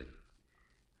exquisite.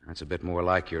 That's a bit more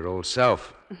like your old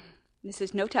self. This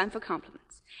is no time for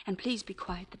compliments. And please be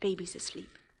quiet. The baby's asleep.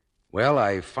 Well,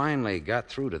 I finally got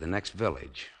through to the next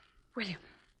village. William.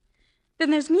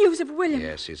 Then there's news of William.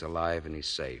 Yes, he's alive and he's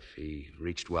safe. He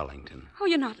reached Wellington. Oh,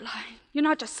 you're not lying. You're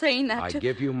not just saying that I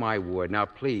give you my word. Now,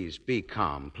 please, be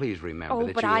calm. Please remember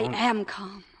that but you I won't... am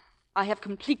calm. I have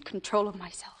complete control of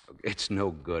myself. It's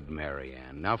no good,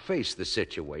 Marianne. Now, face the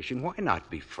situation. Why not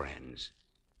be friends?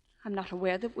 I'm not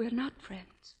aware that we're not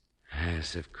friends.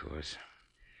 Yes, of course.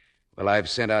 Well, I've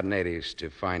sent out natives to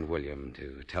find William,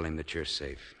 to tell him that you're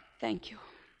safe. Thank you.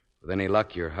 With any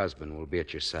luck, your husband will be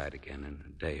at your side again in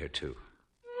a day or two.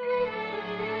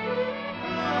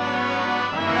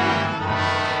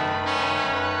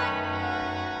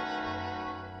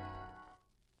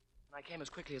 I came as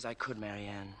quickly as I could,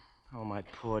 Marianne. Oh, my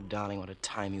poor darling, what a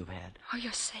time you've had. Oh,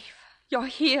 you're safe. You're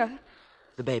here.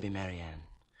 The baby, Marianne.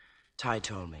 Ty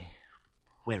told me.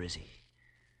 Where is he?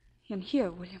 In here,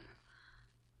 William.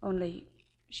 Only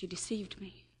she deceived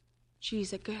me.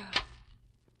 She's a girl.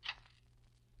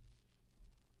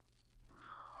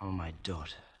 Oh, my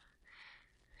daughter.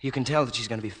 You can tell that she's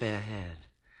going to be fair-haired.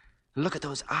 Look at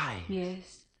those eyes.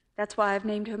 Yes, that's why I've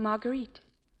named her Marguerite.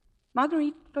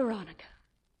 Marguerite Veronica.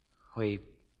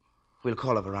 We'll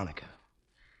call her Veronica.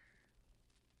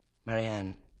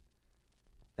 Marianne,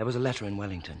 there was a letter in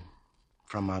Wellington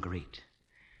from Marguerite.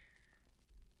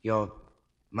 Your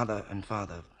mother and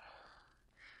father,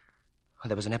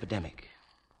 there was an epidemic.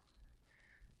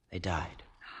 They died.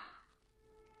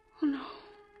 Oh, no.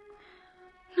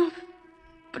 No,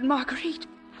 but Marguerite,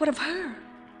 what of her?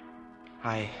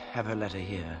 I have her letter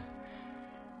here.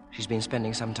 She's been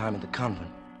spending some time at the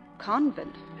convent.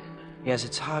 Convent? Yes,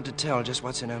 it's hard to tell just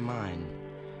what's in her mind.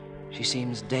 She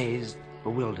seems dazed,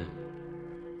 bewildered.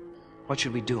 What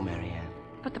should we do, Marianne?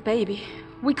 But the baby.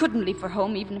 We couldn't leave for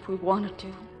home even if we wanted to.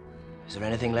 Is there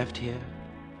anything left here?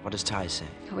 What does Ty say?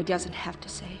 Oh, he doesn't have to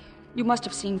say. You must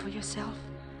have seen for yourself.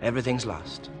 Everything's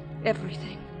lost.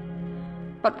 Everything.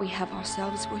 But we have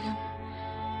ourselves, William.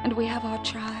 And we have our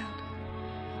child.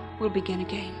 We'll begin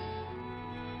again.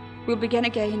 We'll begin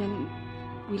again and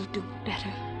we'll do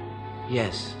better.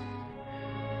 Yes.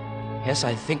 Yes,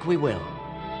 I think we will.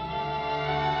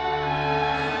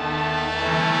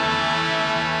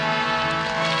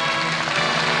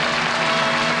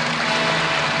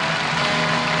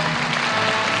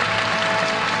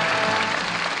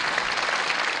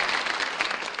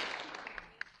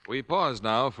 We pause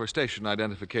now for station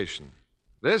identification.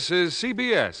 This is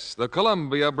CBS, the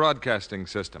Columbia Broadcasting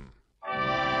System.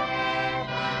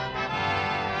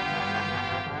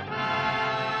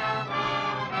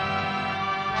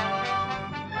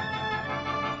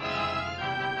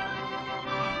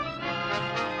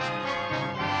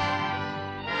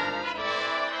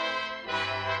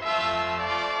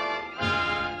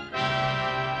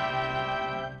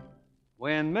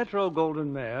 When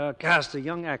Metro-Goldwyn-Mayer cast a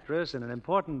young actress in an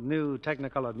important new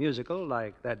Technicolor musical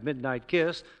like That Midnight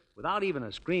Kiss without even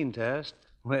a screen test,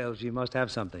 well, she must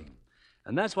have something.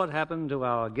 And that's what happened to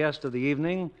our guest of the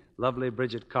evening, lovely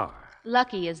Bridget Carr.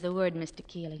 Lucky is the word, Mr.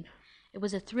 Keeling. It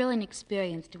was a thrilling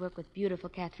experience to work with beautiful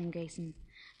Katherine Grayson.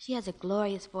 She has a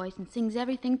glorious voice and sings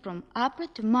everything from opera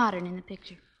to modern in the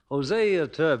picture. Hosea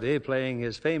Turby, playing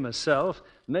his famous self,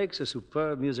 makes a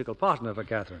superb musical partner for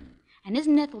Katherine. And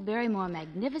isn't Ethel Barrymore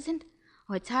magnificent?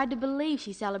 Oh, it's hard to believe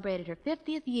she celebrated her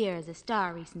 50th year as a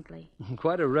star recently.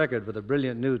 Quite a record for the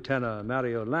brilliant new tenor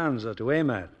Mario Lanza to aim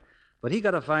at. But he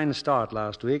got a fine start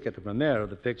last week at the premiere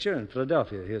of the picture in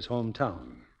Philadelphia, his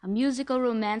hometown. A musical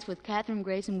romance with Katherine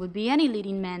Grayson would be any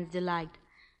leading man's delight.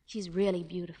 She's really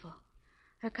beautiful.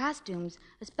 Her costumes,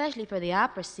 especially for the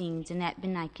opera scenes in That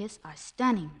Midnight Kiss, are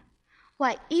stunning.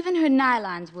 Why, even her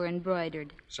nylons were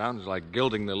embroidered. Sounds like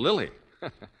gilding the lily.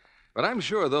 But I'm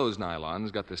sure those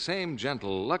nylons got the same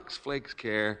gentle Lux Flakes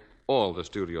care all the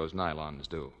studio's nylons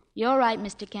do. You're right,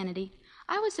 Mr. Kennedy.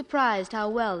 I was surprised how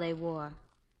well they wore.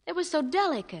 They were so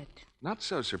delicate. Not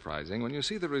so surprising when you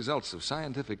see the results of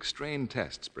scientific strain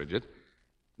tests, Bridget.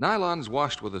 Nylons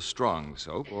washed with a strong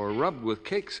soap or rubbed with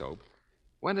cake soap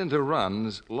went into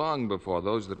runs long before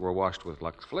those that were washed with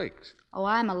Lux Flakes. Oh,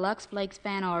 I'm a Lux Flakes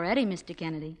fan already, Mr.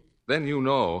 Kennedy. Then you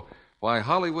know why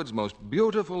Hollywood's most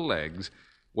beautiful legs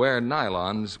wear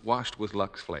nylons washed with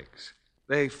Lux Flakes.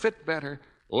 They fit better,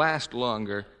 last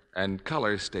longer, and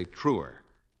colors stay truer.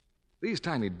 These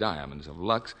tiny diamonds of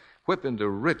Lux whip into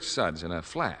rich suds in a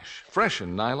flash,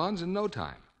 freshen nylons in no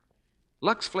time.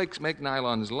 Lux Flakes make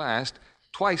nylons last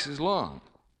twice as long.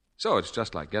 So it's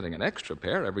just like getting an extra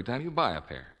pair every time you buy a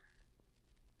pair.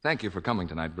 Thank you for coming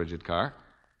tonight, Bridget Carr.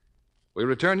 We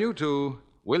return you to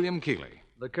William Keighley.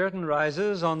 The curtain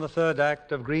rises on the third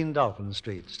act of Green Dolphin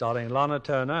Street, starring Lana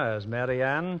Turner as Mary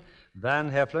Ann,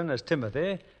 Van Heflin as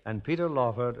Timothy, and Peter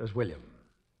Lawford as William.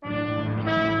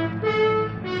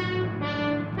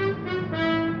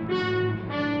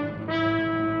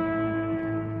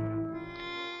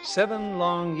 7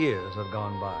 long years have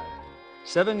gone by.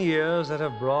 7 years that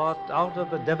have brought out of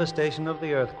the devastation of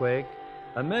the earthquake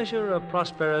a measure of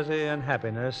prosperity and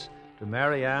happiness to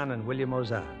Mary Ann and William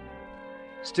Ozanne.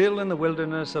 Still in the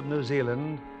wilderness of New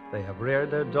Zealand, they have reared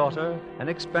their daughter and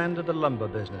expanded the lumber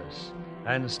business.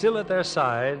 And still at their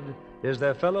side is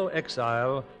their fellow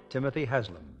exile, Timothy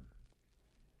Haslam.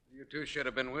 You two should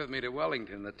have been with me to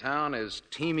Wellington. The town is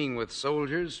teeming with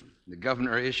soldiers. The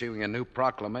governor issuing a new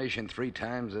proclamation 3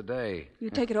 times a day. You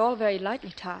take it all very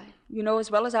lightly, Ty. You know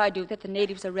as well as I do that the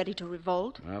natives are ready to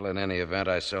revolt. Well, in any event,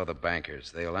 I saw the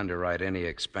bankers. They'll underwrite any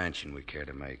expansion we care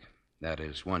to make. That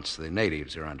is, once the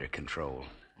natives are under control.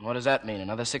 What does that mean,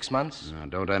 another 6 months? Now,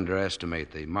 don't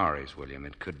underestimate the Maoris, William.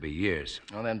 It could be years.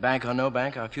 Well, then, bank or no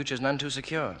bank, our future's none too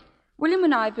secure. William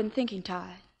and I have been thinking,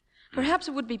 Ty. Perhaps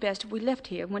it would be best if we left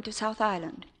here and went to South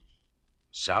Island.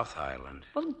 South Island?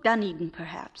 Well, Dunedin,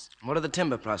 perhaps. What are the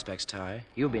timber prospects, Ty?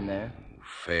 You've been there.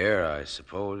 Fair, I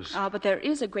suppose. But there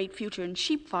is a great future in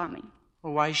sheep farming.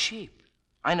 Well, why sheep?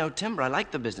 I know timber. I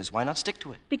like the business. Why not stick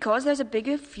to it? Because there's a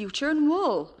bigger future in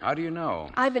wool. How do you know?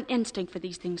 I've an instinct for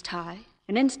these things, Ty.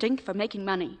 An instinct for making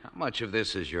money. How much of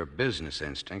this is your business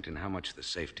instinct and how much the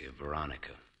safety of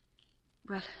Veronica?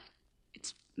 Well,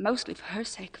 it's mostly for her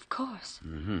sake, of course.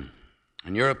 Mm-hmm.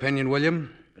 In your opinion,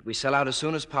 William? That we sell out as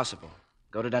soon as possible.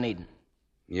 Go to Dunedin.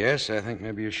 Yes, I think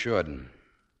maybe you should.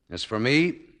 As for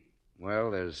me, well,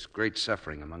 there's great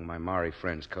suffering among my Maori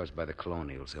friends caused by the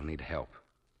colonials. They'll need help.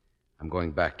 I'm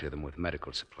going back to them with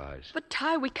medical supplies. But,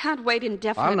 Ty, we can't wait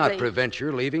indefinitely. I'll not prevent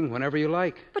your leaving whenever you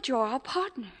like. But you're our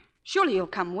partner. Surely you'll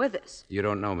come with us. You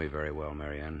don't know me very well,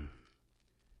 Marianne.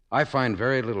 I find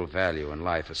very little value in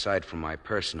life aside from my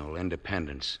personal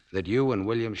independence. That you and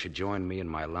William should join me in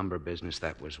my lumber business,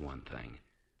 that was one thing.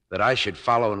 That I should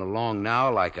follow along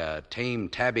now like a tame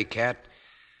tabby cat,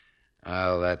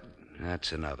 well,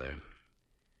 that's another.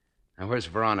 Now, where's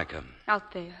Veronica?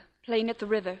 Out there, playing at the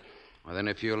river. Well, then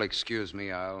if you'll excuse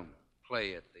me, I'll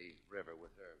play at the river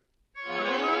with her.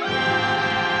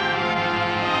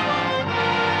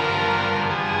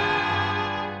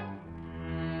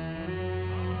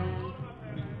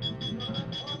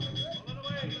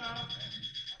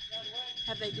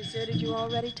 Have they deserted you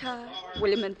already, Ty?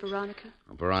 William and Veronica?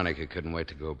 Well, Veronica couldn't wait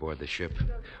to go aboard the ship.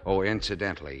 Oh,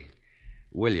 incidentally,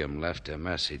 William left a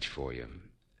message for you.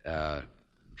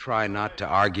 Try not to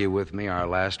argue with me our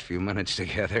last few minutes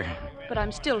together. But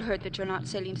I'm still hurt that you're not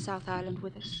sailing to South Island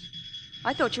with us.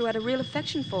 I thought you had a real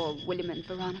affection for William and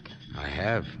Veronica. I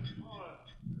have.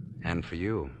 And for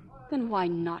you. Then why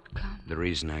not come? The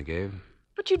reason I gave?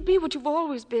 But you'd be what you've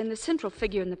always been, the central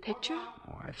figure in the picture.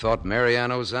 Oh, I thought Mary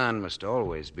Ann Ozanne must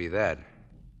always be that.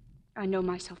 I know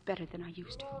myself better than I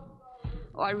used to.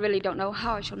 Oh, I really don't know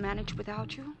how I shall manage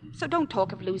without you. So don't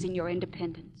talk of losing your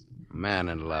independence. A man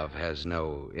in love has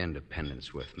no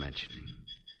independence worth mentioning.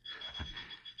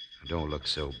 Don't look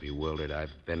so bewildered.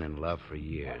 I've been in love for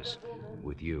years.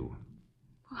 With you.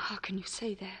 Well, how can you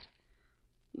say that?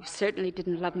 You certainly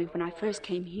didn't love me when I first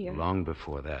came here. Long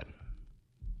before that.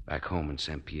 Back home in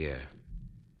St. Pierre.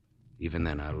 Even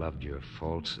then, I loved your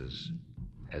faults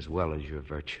as well as your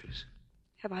virtues.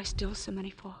 Have I still so many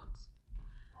faults?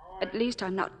 At least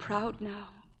I'm not proud now,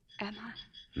 am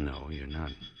I? No, you're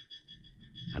not.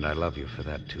 And I love you for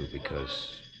that, too,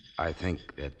 because I think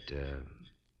that,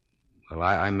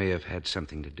 I may have had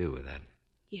something to do with that.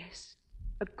 Yes,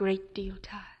 a great deal,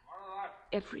 Ty.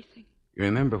 Everything. You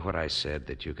remember what I said,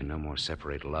 that you can no more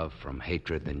separate love from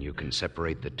hatred than you can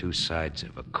separate the two sides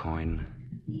of a coin?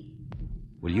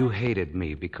 Well, you hated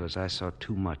me because I saw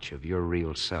too much of your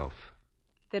real self.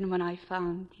 Then when I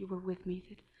found you were with me,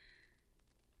 that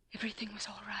everything was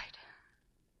all right.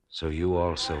 So you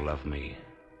also love me?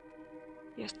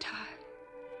 Yes, Ty,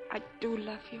 I do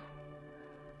love you.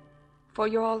 For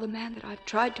you're all the man that I've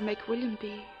tried to make William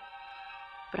be.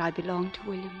 But I belong to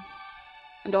William,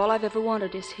 and all I've ever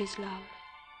wanted is his love.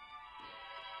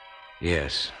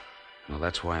 Yes. Well,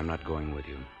 that's why I'm not going with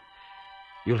you.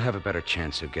 You'll have a better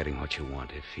chance of getting what you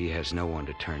want if he has no one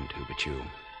to turn to but you.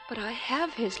 But I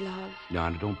have his love.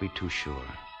 No, don't be too sure.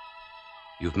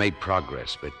 You've made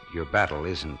progress, but your battle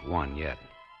isn't won yet.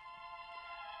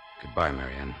 Goodbye,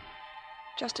 Marianne.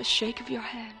 Just a shake of your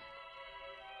hand.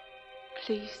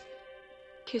 Please,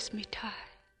 kiss me, Ty.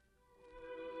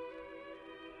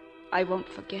 I won't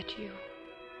forget you,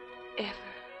 ever.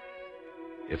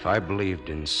 If I believed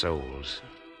in souls,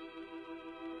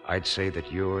 I'd say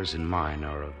that yours and mine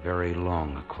are a very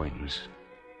long acquaintance.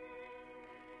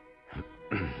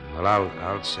 Well,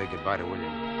 I'll say goodbye to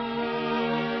William.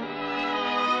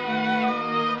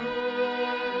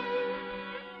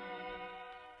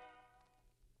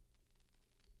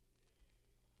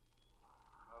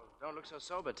 Don't look so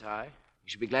sober, Ty. You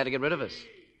should be glad to get rid of us.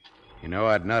 You know,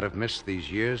 I'd not have missed these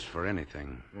years for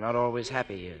anything. Not always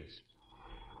happy years.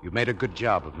 You made a good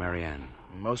job of Marianne.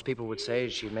 Most people would say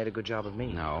she made a good job of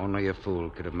me. No, only a fool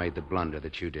could have made the blunder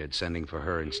that you did, sending for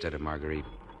her instead of Marguerite.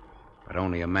 But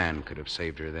only a man could have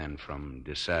saved her then from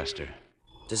disaster.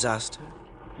 Disaster?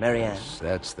 Marianne? Yes,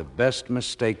 that's the best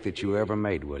mistake that you ever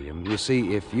made, William. You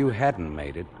see, if you hadn't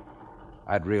made it,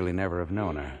 I'd really never have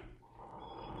known her.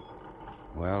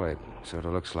 Well, it sort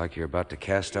of looks like you're about to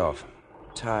cast off.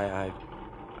 Ty,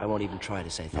 I won't even try to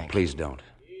say thank you. Please don't.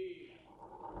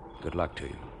 Good luck to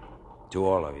you. To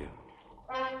all of you.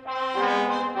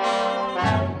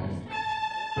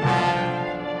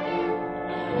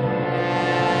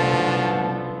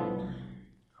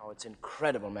 Oh, it's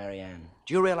incredible, Marianne.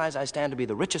 Do you realize I stand to be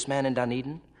the richest man in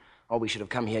Dunedin? Oh, we should have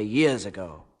come here years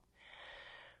ago.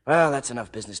 Well, that's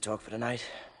enough business talk for tonight.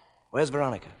 Where's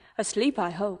Veronica? Asleep,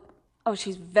 I hope. Oh,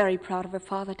 she's very proud of her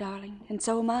father, darling, and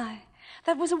so am I.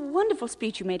 That was a wonderful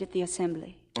speech you made at the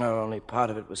assembly. Oh, only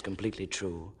part of it was completely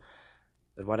true.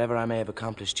 But whatever I may have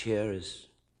accomplished here is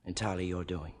entirely your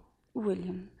doing.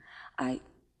 William, I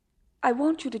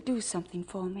want you to do something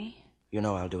for me. You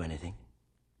know I'll do anything.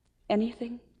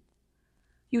 Anything?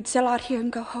 You'd sell out here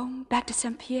and go home, back to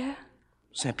St. Pierre?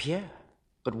 St. Pierre?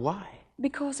 But why?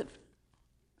 Because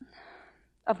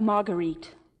of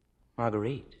Marguerite.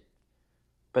 Marguerite?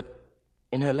 But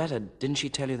in her letter, didn't she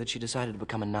tell you that she decided to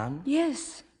become a nun?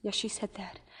 Yes, she said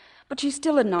that. But she's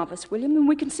still a novice, William, and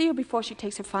we can see her before she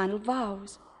takes her final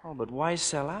vows. Oh, but why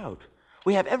sell out?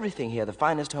 We have everything here, the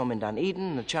finest home in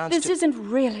Dunedin, and a chance This isn't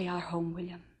really our home,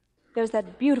 William. There's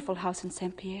that beautiful house in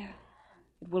St. Pierre.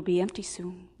 It will be empty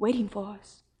soon, waiting for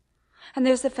us. And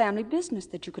there's the family business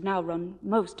that you could now run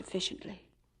most efficiently.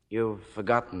 You've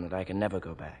forgotten that I can never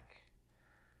go back.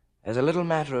 As a little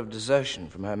matter of desertion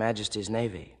from Her Majesty's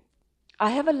Navy.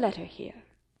 I have a letter here.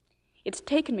 It's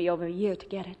taken me over a year to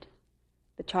get it.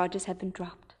 The charges have been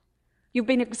dropped. You've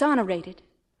been exonerated.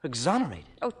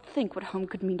 Exonerated? Oh, think what home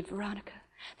could mean to Veronica.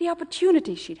 The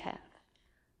opportunity she'd have.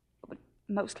 But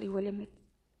mostly, William,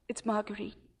 it's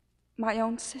Marguerite, my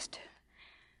own sister.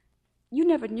 You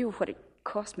never knew what it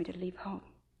cost me to leave home,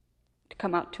 to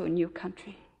come out to a new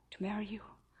country, to marry you.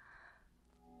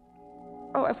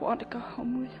 Oh, I want to go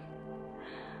home, William.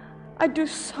 I do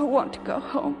so want to go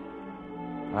home.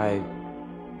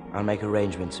 I'll make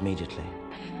arrangements immediately.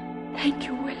 Thank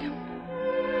you, William.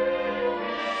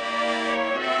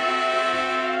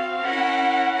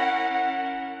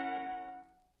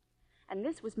 And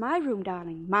this was my room,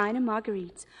 darling, mine and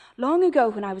Marguerite's, long ago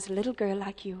when I was a little girl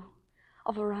like you.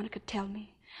 Oh, Veronica, tell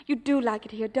me, you do like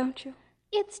it here, don't you?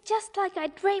 It's just like I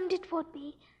dreamed it would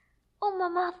be. Oh,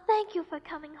 Mama, thank you for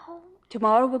coming home.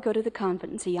 Tomorrow we'll go to the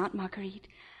convent and see Aunt Marguerite.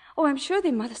 Oh, I'm sure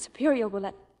the Mother Superior will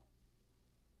let...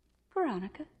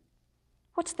 Veronica,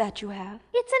 what's that you have?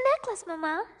 It's a necklace,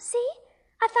 Mama. See?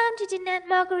 I found it in Aunt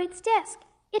Marguerite's desk.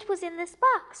 It was in this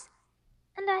box.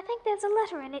 And I think there's a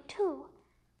letter in it, too.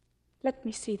 Let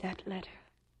me see that letter.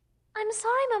 I'm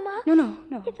sorry, Mama.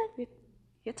 No.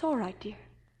 It's all right, dear.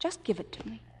 Just give it to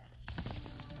me.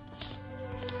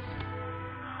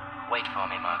 Wait for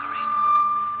me, Marguerite.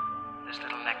 This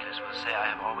little necklace will say I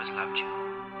have always loved you.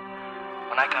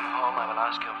 When I come home, I will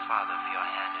ask your father for your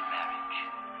hand in marriage.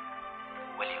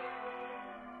 William.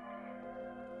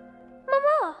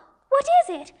 Mama, what is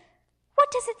it?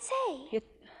 What does it say?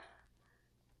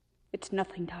 It's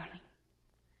nothing, darling.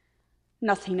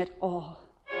 Nothing at all.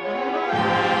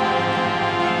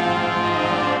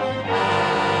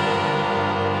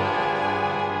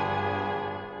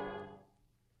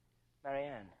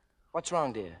 Marianne, what's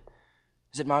wrong, dear?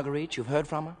 Is it Marguerite? You've heard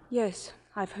from her? Yes,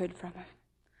 I've heard from her.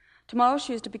 Tomorrow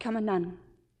she is to become a nun.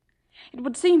 It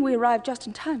would seem we arrived just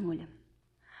in time, William.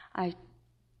 I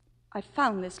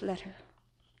found this letter.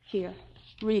 Here,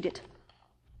 read it.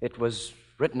 It was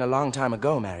written a long time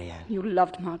ago, Marianne. You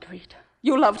loved Marguerite.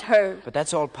 You loved her. But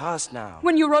that's all past now.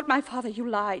 When you wrote my father, you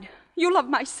lied. You loved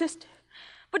my sister.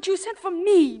 But you sent for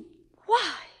me.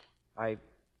 Why?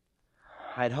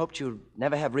 I'd hoped you'd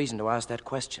never have reason to ask that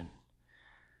question.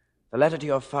 The letter to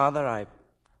your father, I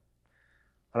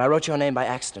wrote your name by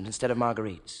accident instead of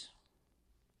Marguerite's.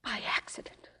 By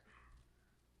accident?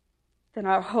 Then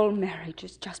our whole marriage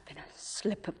has just been a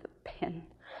slip of the pen.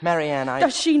 Marianne,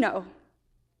 Does she know?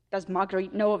 Does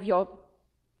Marguerite know of your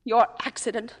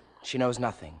accident? She knows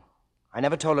nothing. I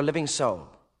never told a living soul.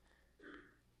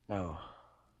 No,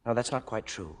 that's not quite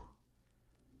true.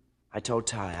 I told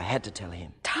Ty. I had to tell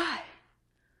him.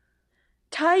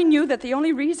 Ty knew that the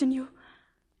only reason you...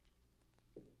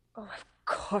 Oh, of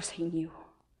course he knew.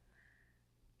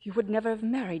 You would never have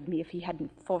married me if he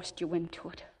hadn't forced you into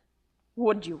it.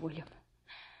 Would you, William?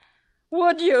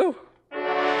 Would you?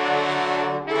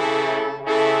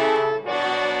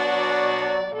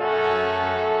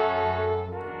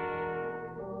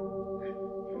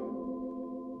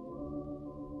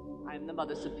 I'm the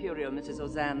Mother Superior, Mrs.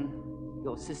 Ozanne.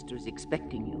 Your sister is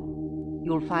expecting you.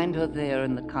 You'll find her there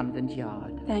in the convent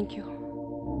yard. Thank you.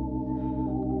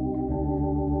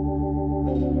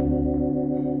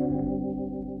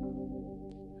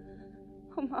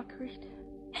 Oh, Marguerite.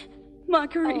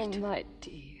 Marguerite. Oh, my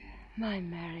dear. My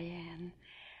Marianne.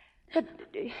 But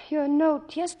your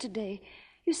note yesterday,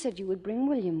 you said you would bring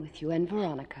William with you and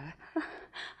Veronica.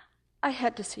 I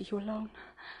had to see you alone.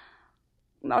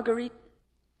 Marguerite,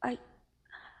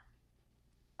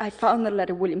 I found the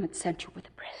letter William had sent you with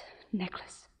the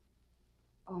necklace.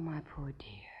 Oh, my poor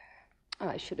dear.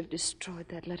 I should have destroyed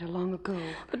that letter long ago.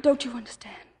 But don't you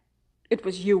understand? It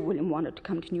was you William wanted to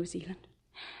come to New Zealand.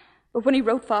 But when he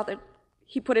wrote Father,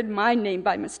 he put in my name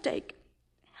by mistake.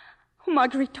 Oh,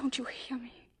 Marguerite, don't you hear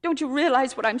me? Don't you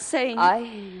realize what I'm saying? I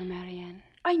hear you, Marianne.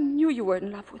 I knew you were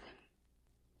in love with him.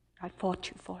 I fought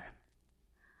you for him.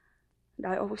 And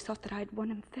I always thought that I'd won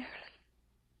him fairly.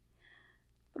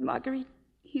 But Marguerite,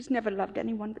 he's never loved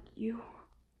anyone but you.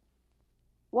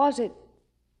 Was it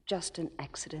just an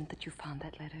accident that you found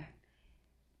that letter?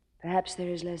 Perhaps there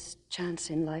is less chance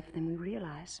in life than we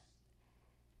realize.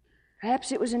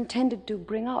 Perhaps it was intended to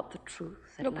bring out the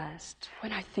truth at last.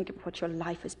 When I think of what your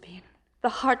life has been, the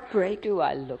heartbreak... Do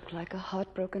I look like a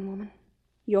heartbroken woman?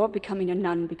 You're becoming a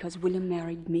nun because William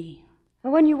married me.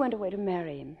 Well, when you went away to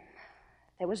marry him,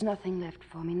 there was nothing left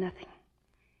for me, nothing.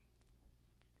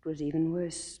 It was even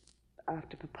worse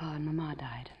after Papa and Mama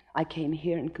died. I came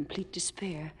here in complete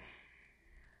despair.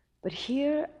 But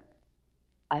here,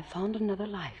 I found another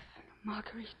life.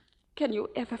 Marguerite, can you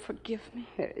ever forgive me?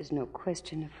 There is no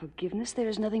question of forgiveness. There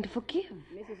is nothing to forgive.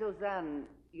 Mrs. Ozanne,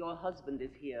 your husband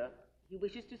is here. He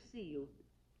wishes to see you.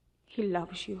 He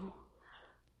loves you.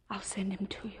 I'll send him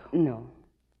to you. No.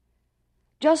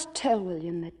 Just tell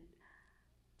William that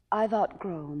I've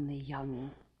outgrown the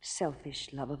young, selfish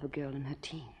love of a girl in her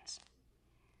teens.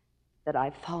 That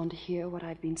I've found here what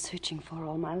I've been searching for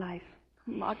all my life.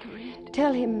 Marguerite.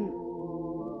 Tell him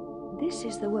this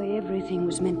is the way everything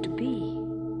was meant to be.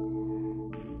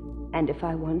 And if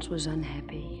I once was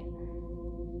unhappy,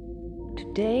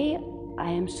 today I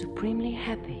am supremely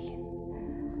happy.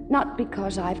 Not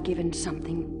because I've given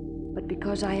something, but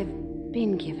because I have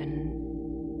been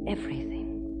given everything.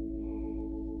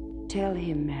 Tell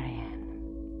him, Marianne,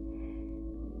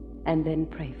 and then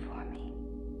pray for me,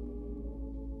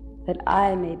 that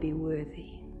I may be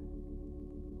worthy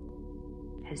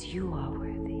as you are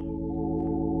worthy.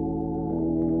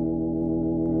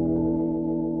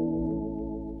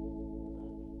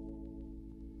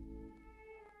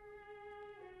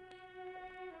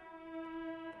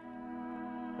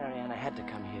 Marianne, I had to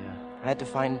come here. I had to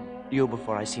find you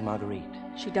before I see Marguerite.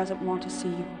 She doesn't want to see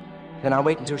you. Then I'll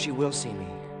wait until she will see me.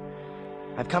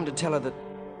 I've come to tell her that,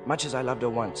 much as I loved her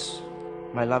once,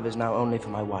 my love is now only for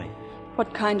my wife.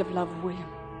 What kind of love, William?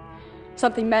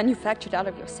 Something manufactured out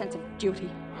of your sense of duty.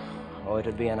 Oh,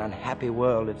 it'd be an unhappy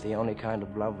world if the only kind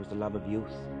of love was the love of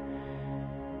youth.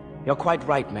 You're quite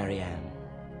right, Marianne.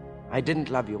 I didn't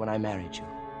love you when I married you.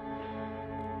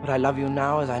 But I love you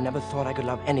now as I never thought I could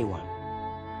love anyone.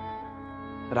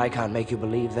 But I can't make you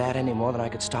believe that any more than I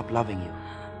could stop loving you.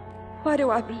 Why do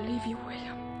I believe you,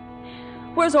 William?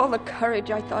 Where's all the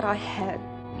courage I thought I had?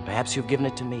 And perhaps you've given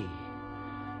it to me,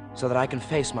 so that I can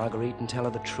face Marguerite and tell her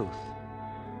the truth.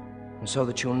 And so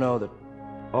that you'll know that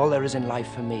all there is in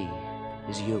life for me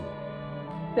is you.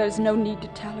 There's no need to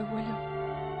tell her,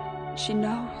 William. She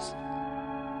knows.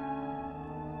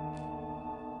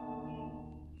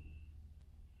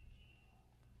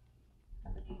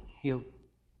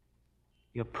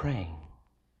 You're praying.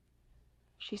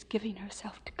 She's giving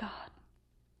herself to God,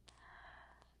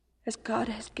 as God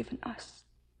has given us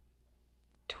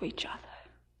to each other.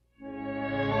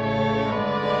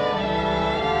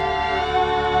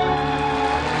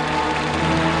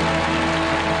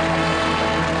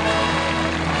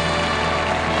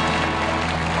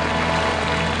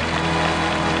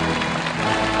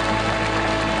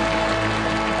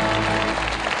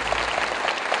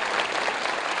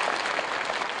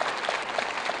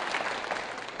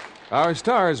 Our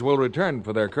stars will return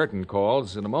for their curtain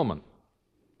calls in a moment.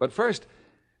 But first,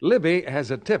 Libby has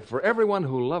a tip for everyone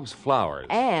who loves flowers.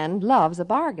 And loves a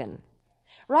bargain.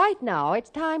 Right now, it's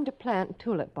time to plant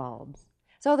tulip bulbs.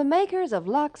 So the makers of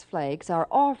Lux Flakes are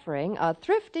offering a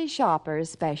thrifty shopper's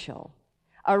special.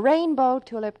 A rainbow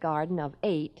tulip garden of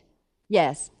 8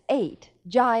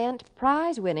 giant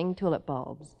prize-winning tulip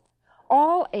bulbs.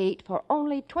 All 8 for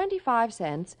only 25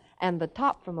 cents and the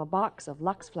top from a box of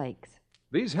Lux Flakes.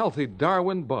 These healthy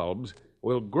Darwin bulbs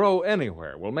will grow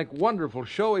anywhere, will make wonderful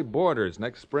showy borders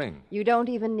next spring. You don't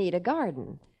even need a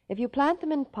garden. If you plant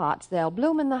them in pots, they'll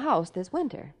bloom in the house this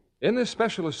winter. In this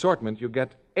special assortment, you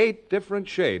get 8 different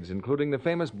shades, including the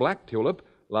famous black tulip,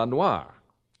 La Noire.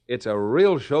 It's a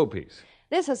real showpiece.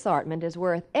 This assortment is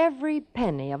worth every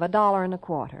penny of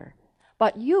 $1.25.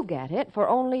 But you get it for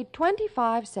only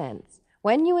 25 cents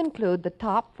when you include the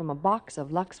top from a box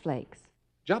of Lux Flakes.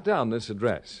 Jot down this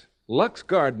address. Lux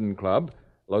Garden Club,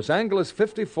 Los Angeles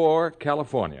 54,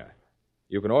 California.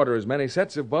 You can order as many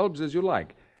sets of bulbs as you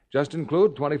like. Just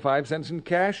include 25 cents in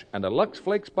cash and a Lux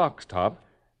Flakes box top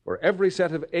for every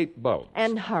set of 8 bulbs.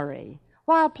 And hurry,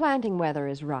 while planting weather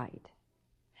is right.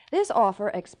 This offer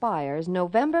expires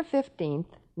November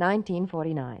 15th,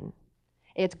 1949.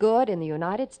 It's good in the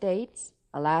United States,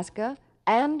 Alaska,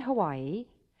 and Hawaii,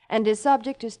 and is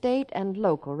subject to state and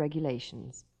local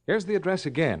regulations. Here's the address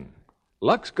again.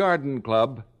 Lux Garden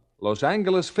Club, Los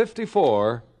Angeles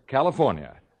 54,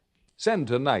 California. Send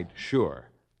tonight, sure.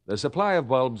 The supply of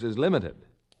bulbs is limited.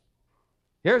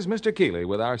 Here's Mr. Keeley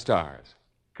with our stars.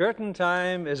 Curtain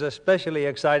time is especially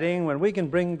exciting when we can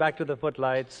bring back to the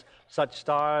footlights such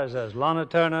stars as Lana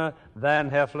Turner, Van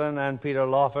Heflin, and Peter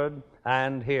Lawford,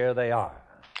 and here they are.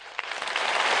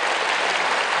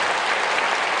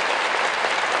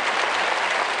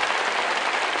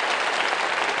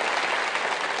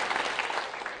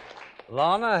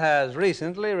 Lana has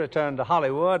recently returned to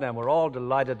Hollywood, and we're all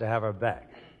delighted to have her back.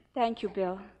 Thank you,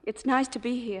 Bill. It's nice to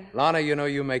be here. Lana, you know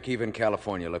you make even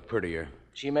California look prettier.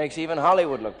 She makes even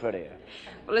Hollywood look prettier.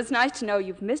 Well, it's nice to know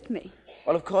you've missed me.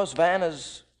 Well, of course, Van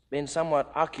has been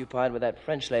somewhat occupied with that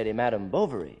French lady, Madame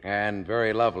Bovary. And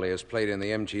very lovely, as played in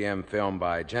the MGM film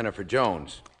by Jennifer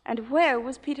Jones. And where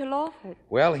was Peter Lawford?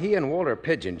 Well, he and Walter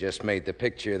Pidgeon just made the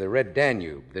picture The Red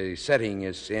Danube. The setting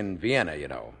is in Vienna, you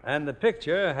know. And the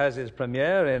picture has its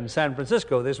premiere in San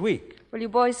Francisco this week. Well, you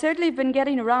boys certainly have been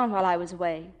getting around while I was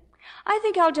away. I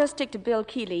think I'll just stick to Bill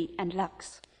Keeley and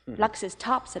Lux. Lux is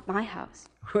tops at my house.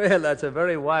 Well, that's a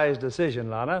very wise decision,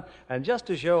 Lana. And just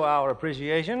to show our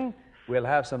appreciation, we'll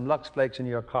have some Lux Flakes in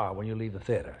your car when you leave the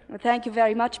theater. Well, thank you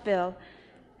very much, Bill.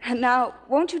 And now,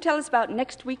 won't you tell us about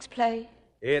next week's play?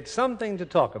 It's something to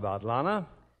talk about, Lana,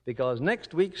 because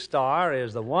next week's star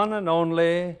is the one and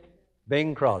only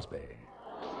Bing Crosby.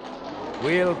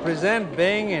 We'll present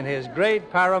Bing in his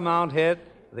great Paramount hit,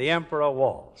 The Emperor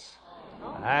Waltz.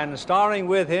 And starring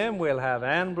with him, we'll have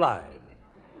Anne Blythe.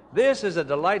 This is a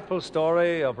delightful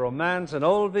story of romance in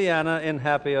old Vienna in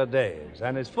happier days,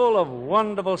 and it's full of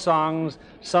wonderful songs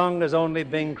sung as only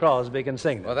Bing Crosby can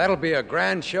sing them. Well, that'll be a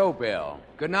grand show, Bill.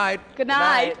 Good night. Good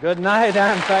night. Good night,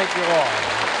 and thank you all.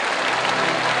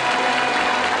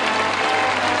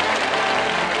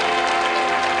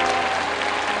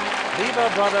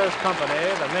 Lever Brothers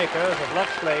Company, the makers of Lux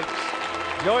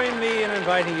Flakes, join me in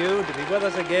inviting you to be with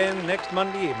us again next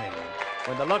Monday evening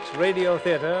when the Lux Radio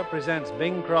Theater presents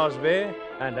Bing Crosby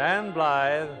and Anne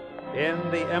Blythe in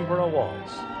The Emperor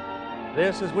Waltz.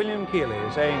 This is William Keeley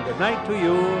saying good night to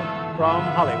you from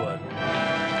Hollywood.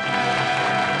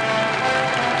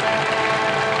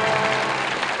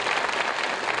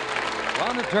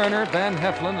 Lana Turner, Van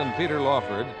Heflin, and Peter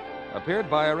Lawford appeared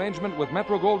by arrangement with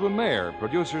Metro-Goldwyn-Mayer,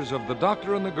 producers of The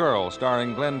Doctor and the Girl,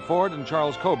 starring Glenn Ford and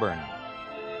Charles Coburn.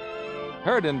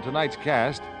 Heard in tonight's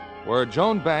cast were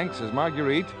Joan Banks as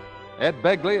Marguerite, Ed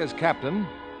Begley as Captain,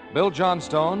 Bill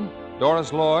Johnstone,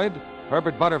 Doris Lloyd,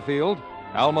 Herbert Butterfield,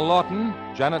 Alma Lawton,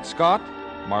 Janet Scott,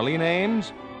 Marlene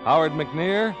Ames, Howard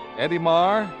McNear, Eddie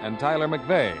Marr, and Tyler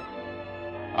McVeigh.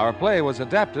 Our play was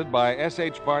adapted by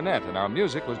S.H. Barnett, and our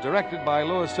music was directed by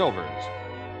Louis Silvers.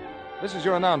 This is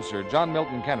your announcer, John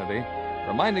Milton Kennedy,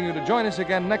 reminding you to join us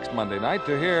again next Monday night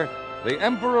to hear The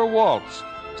Emperor Waltz,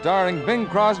 starring Bing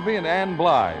Crosby and Anne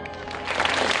Blythe.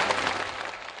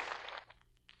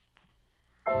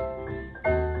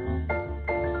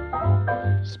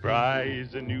 Spry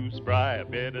is a new Spry,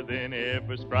 better than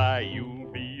ever Spry.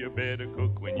 You'll be a better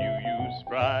cook when you use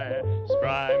Spry.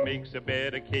 Spry makes a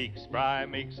better cake, Spry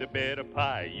makes a better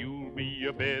pie. You'll be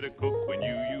a better cook when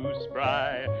you use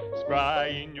Spry. Spry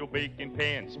in your baking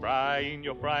pan, Spry in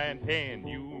your frying pan.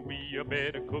 You'll be be a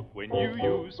better cook when you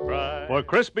use Spry. For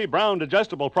crispy, brown,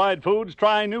 digestible fried foods,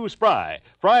 try new Spry.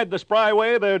 Fried the Spry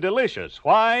way, they're delicious.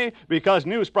 Why? Because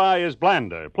new Spry is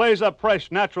blander, plays up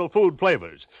fresh, natural food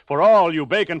flavors. For all you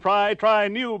bake and fry, try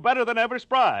new, better than ever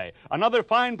Spry, another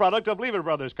fine product of Lever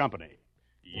Brothers Company.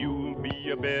 You'll be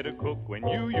a better cook when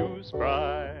you use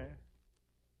Spry.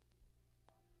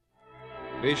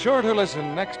 Be sure to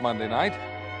listen next Monday night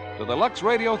to the Lux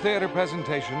Radio Theater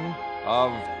presentation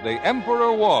of The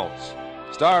Emperor Waltz,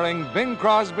 starring Bing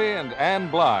Crosby and Ann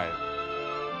Blythe.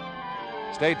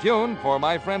 Stay tuned for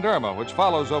My Friend Irma, which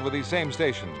follows over these same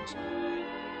stations.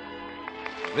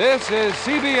 This is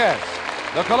CBS,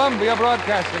 the Columbia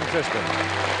Broadcasting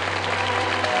System.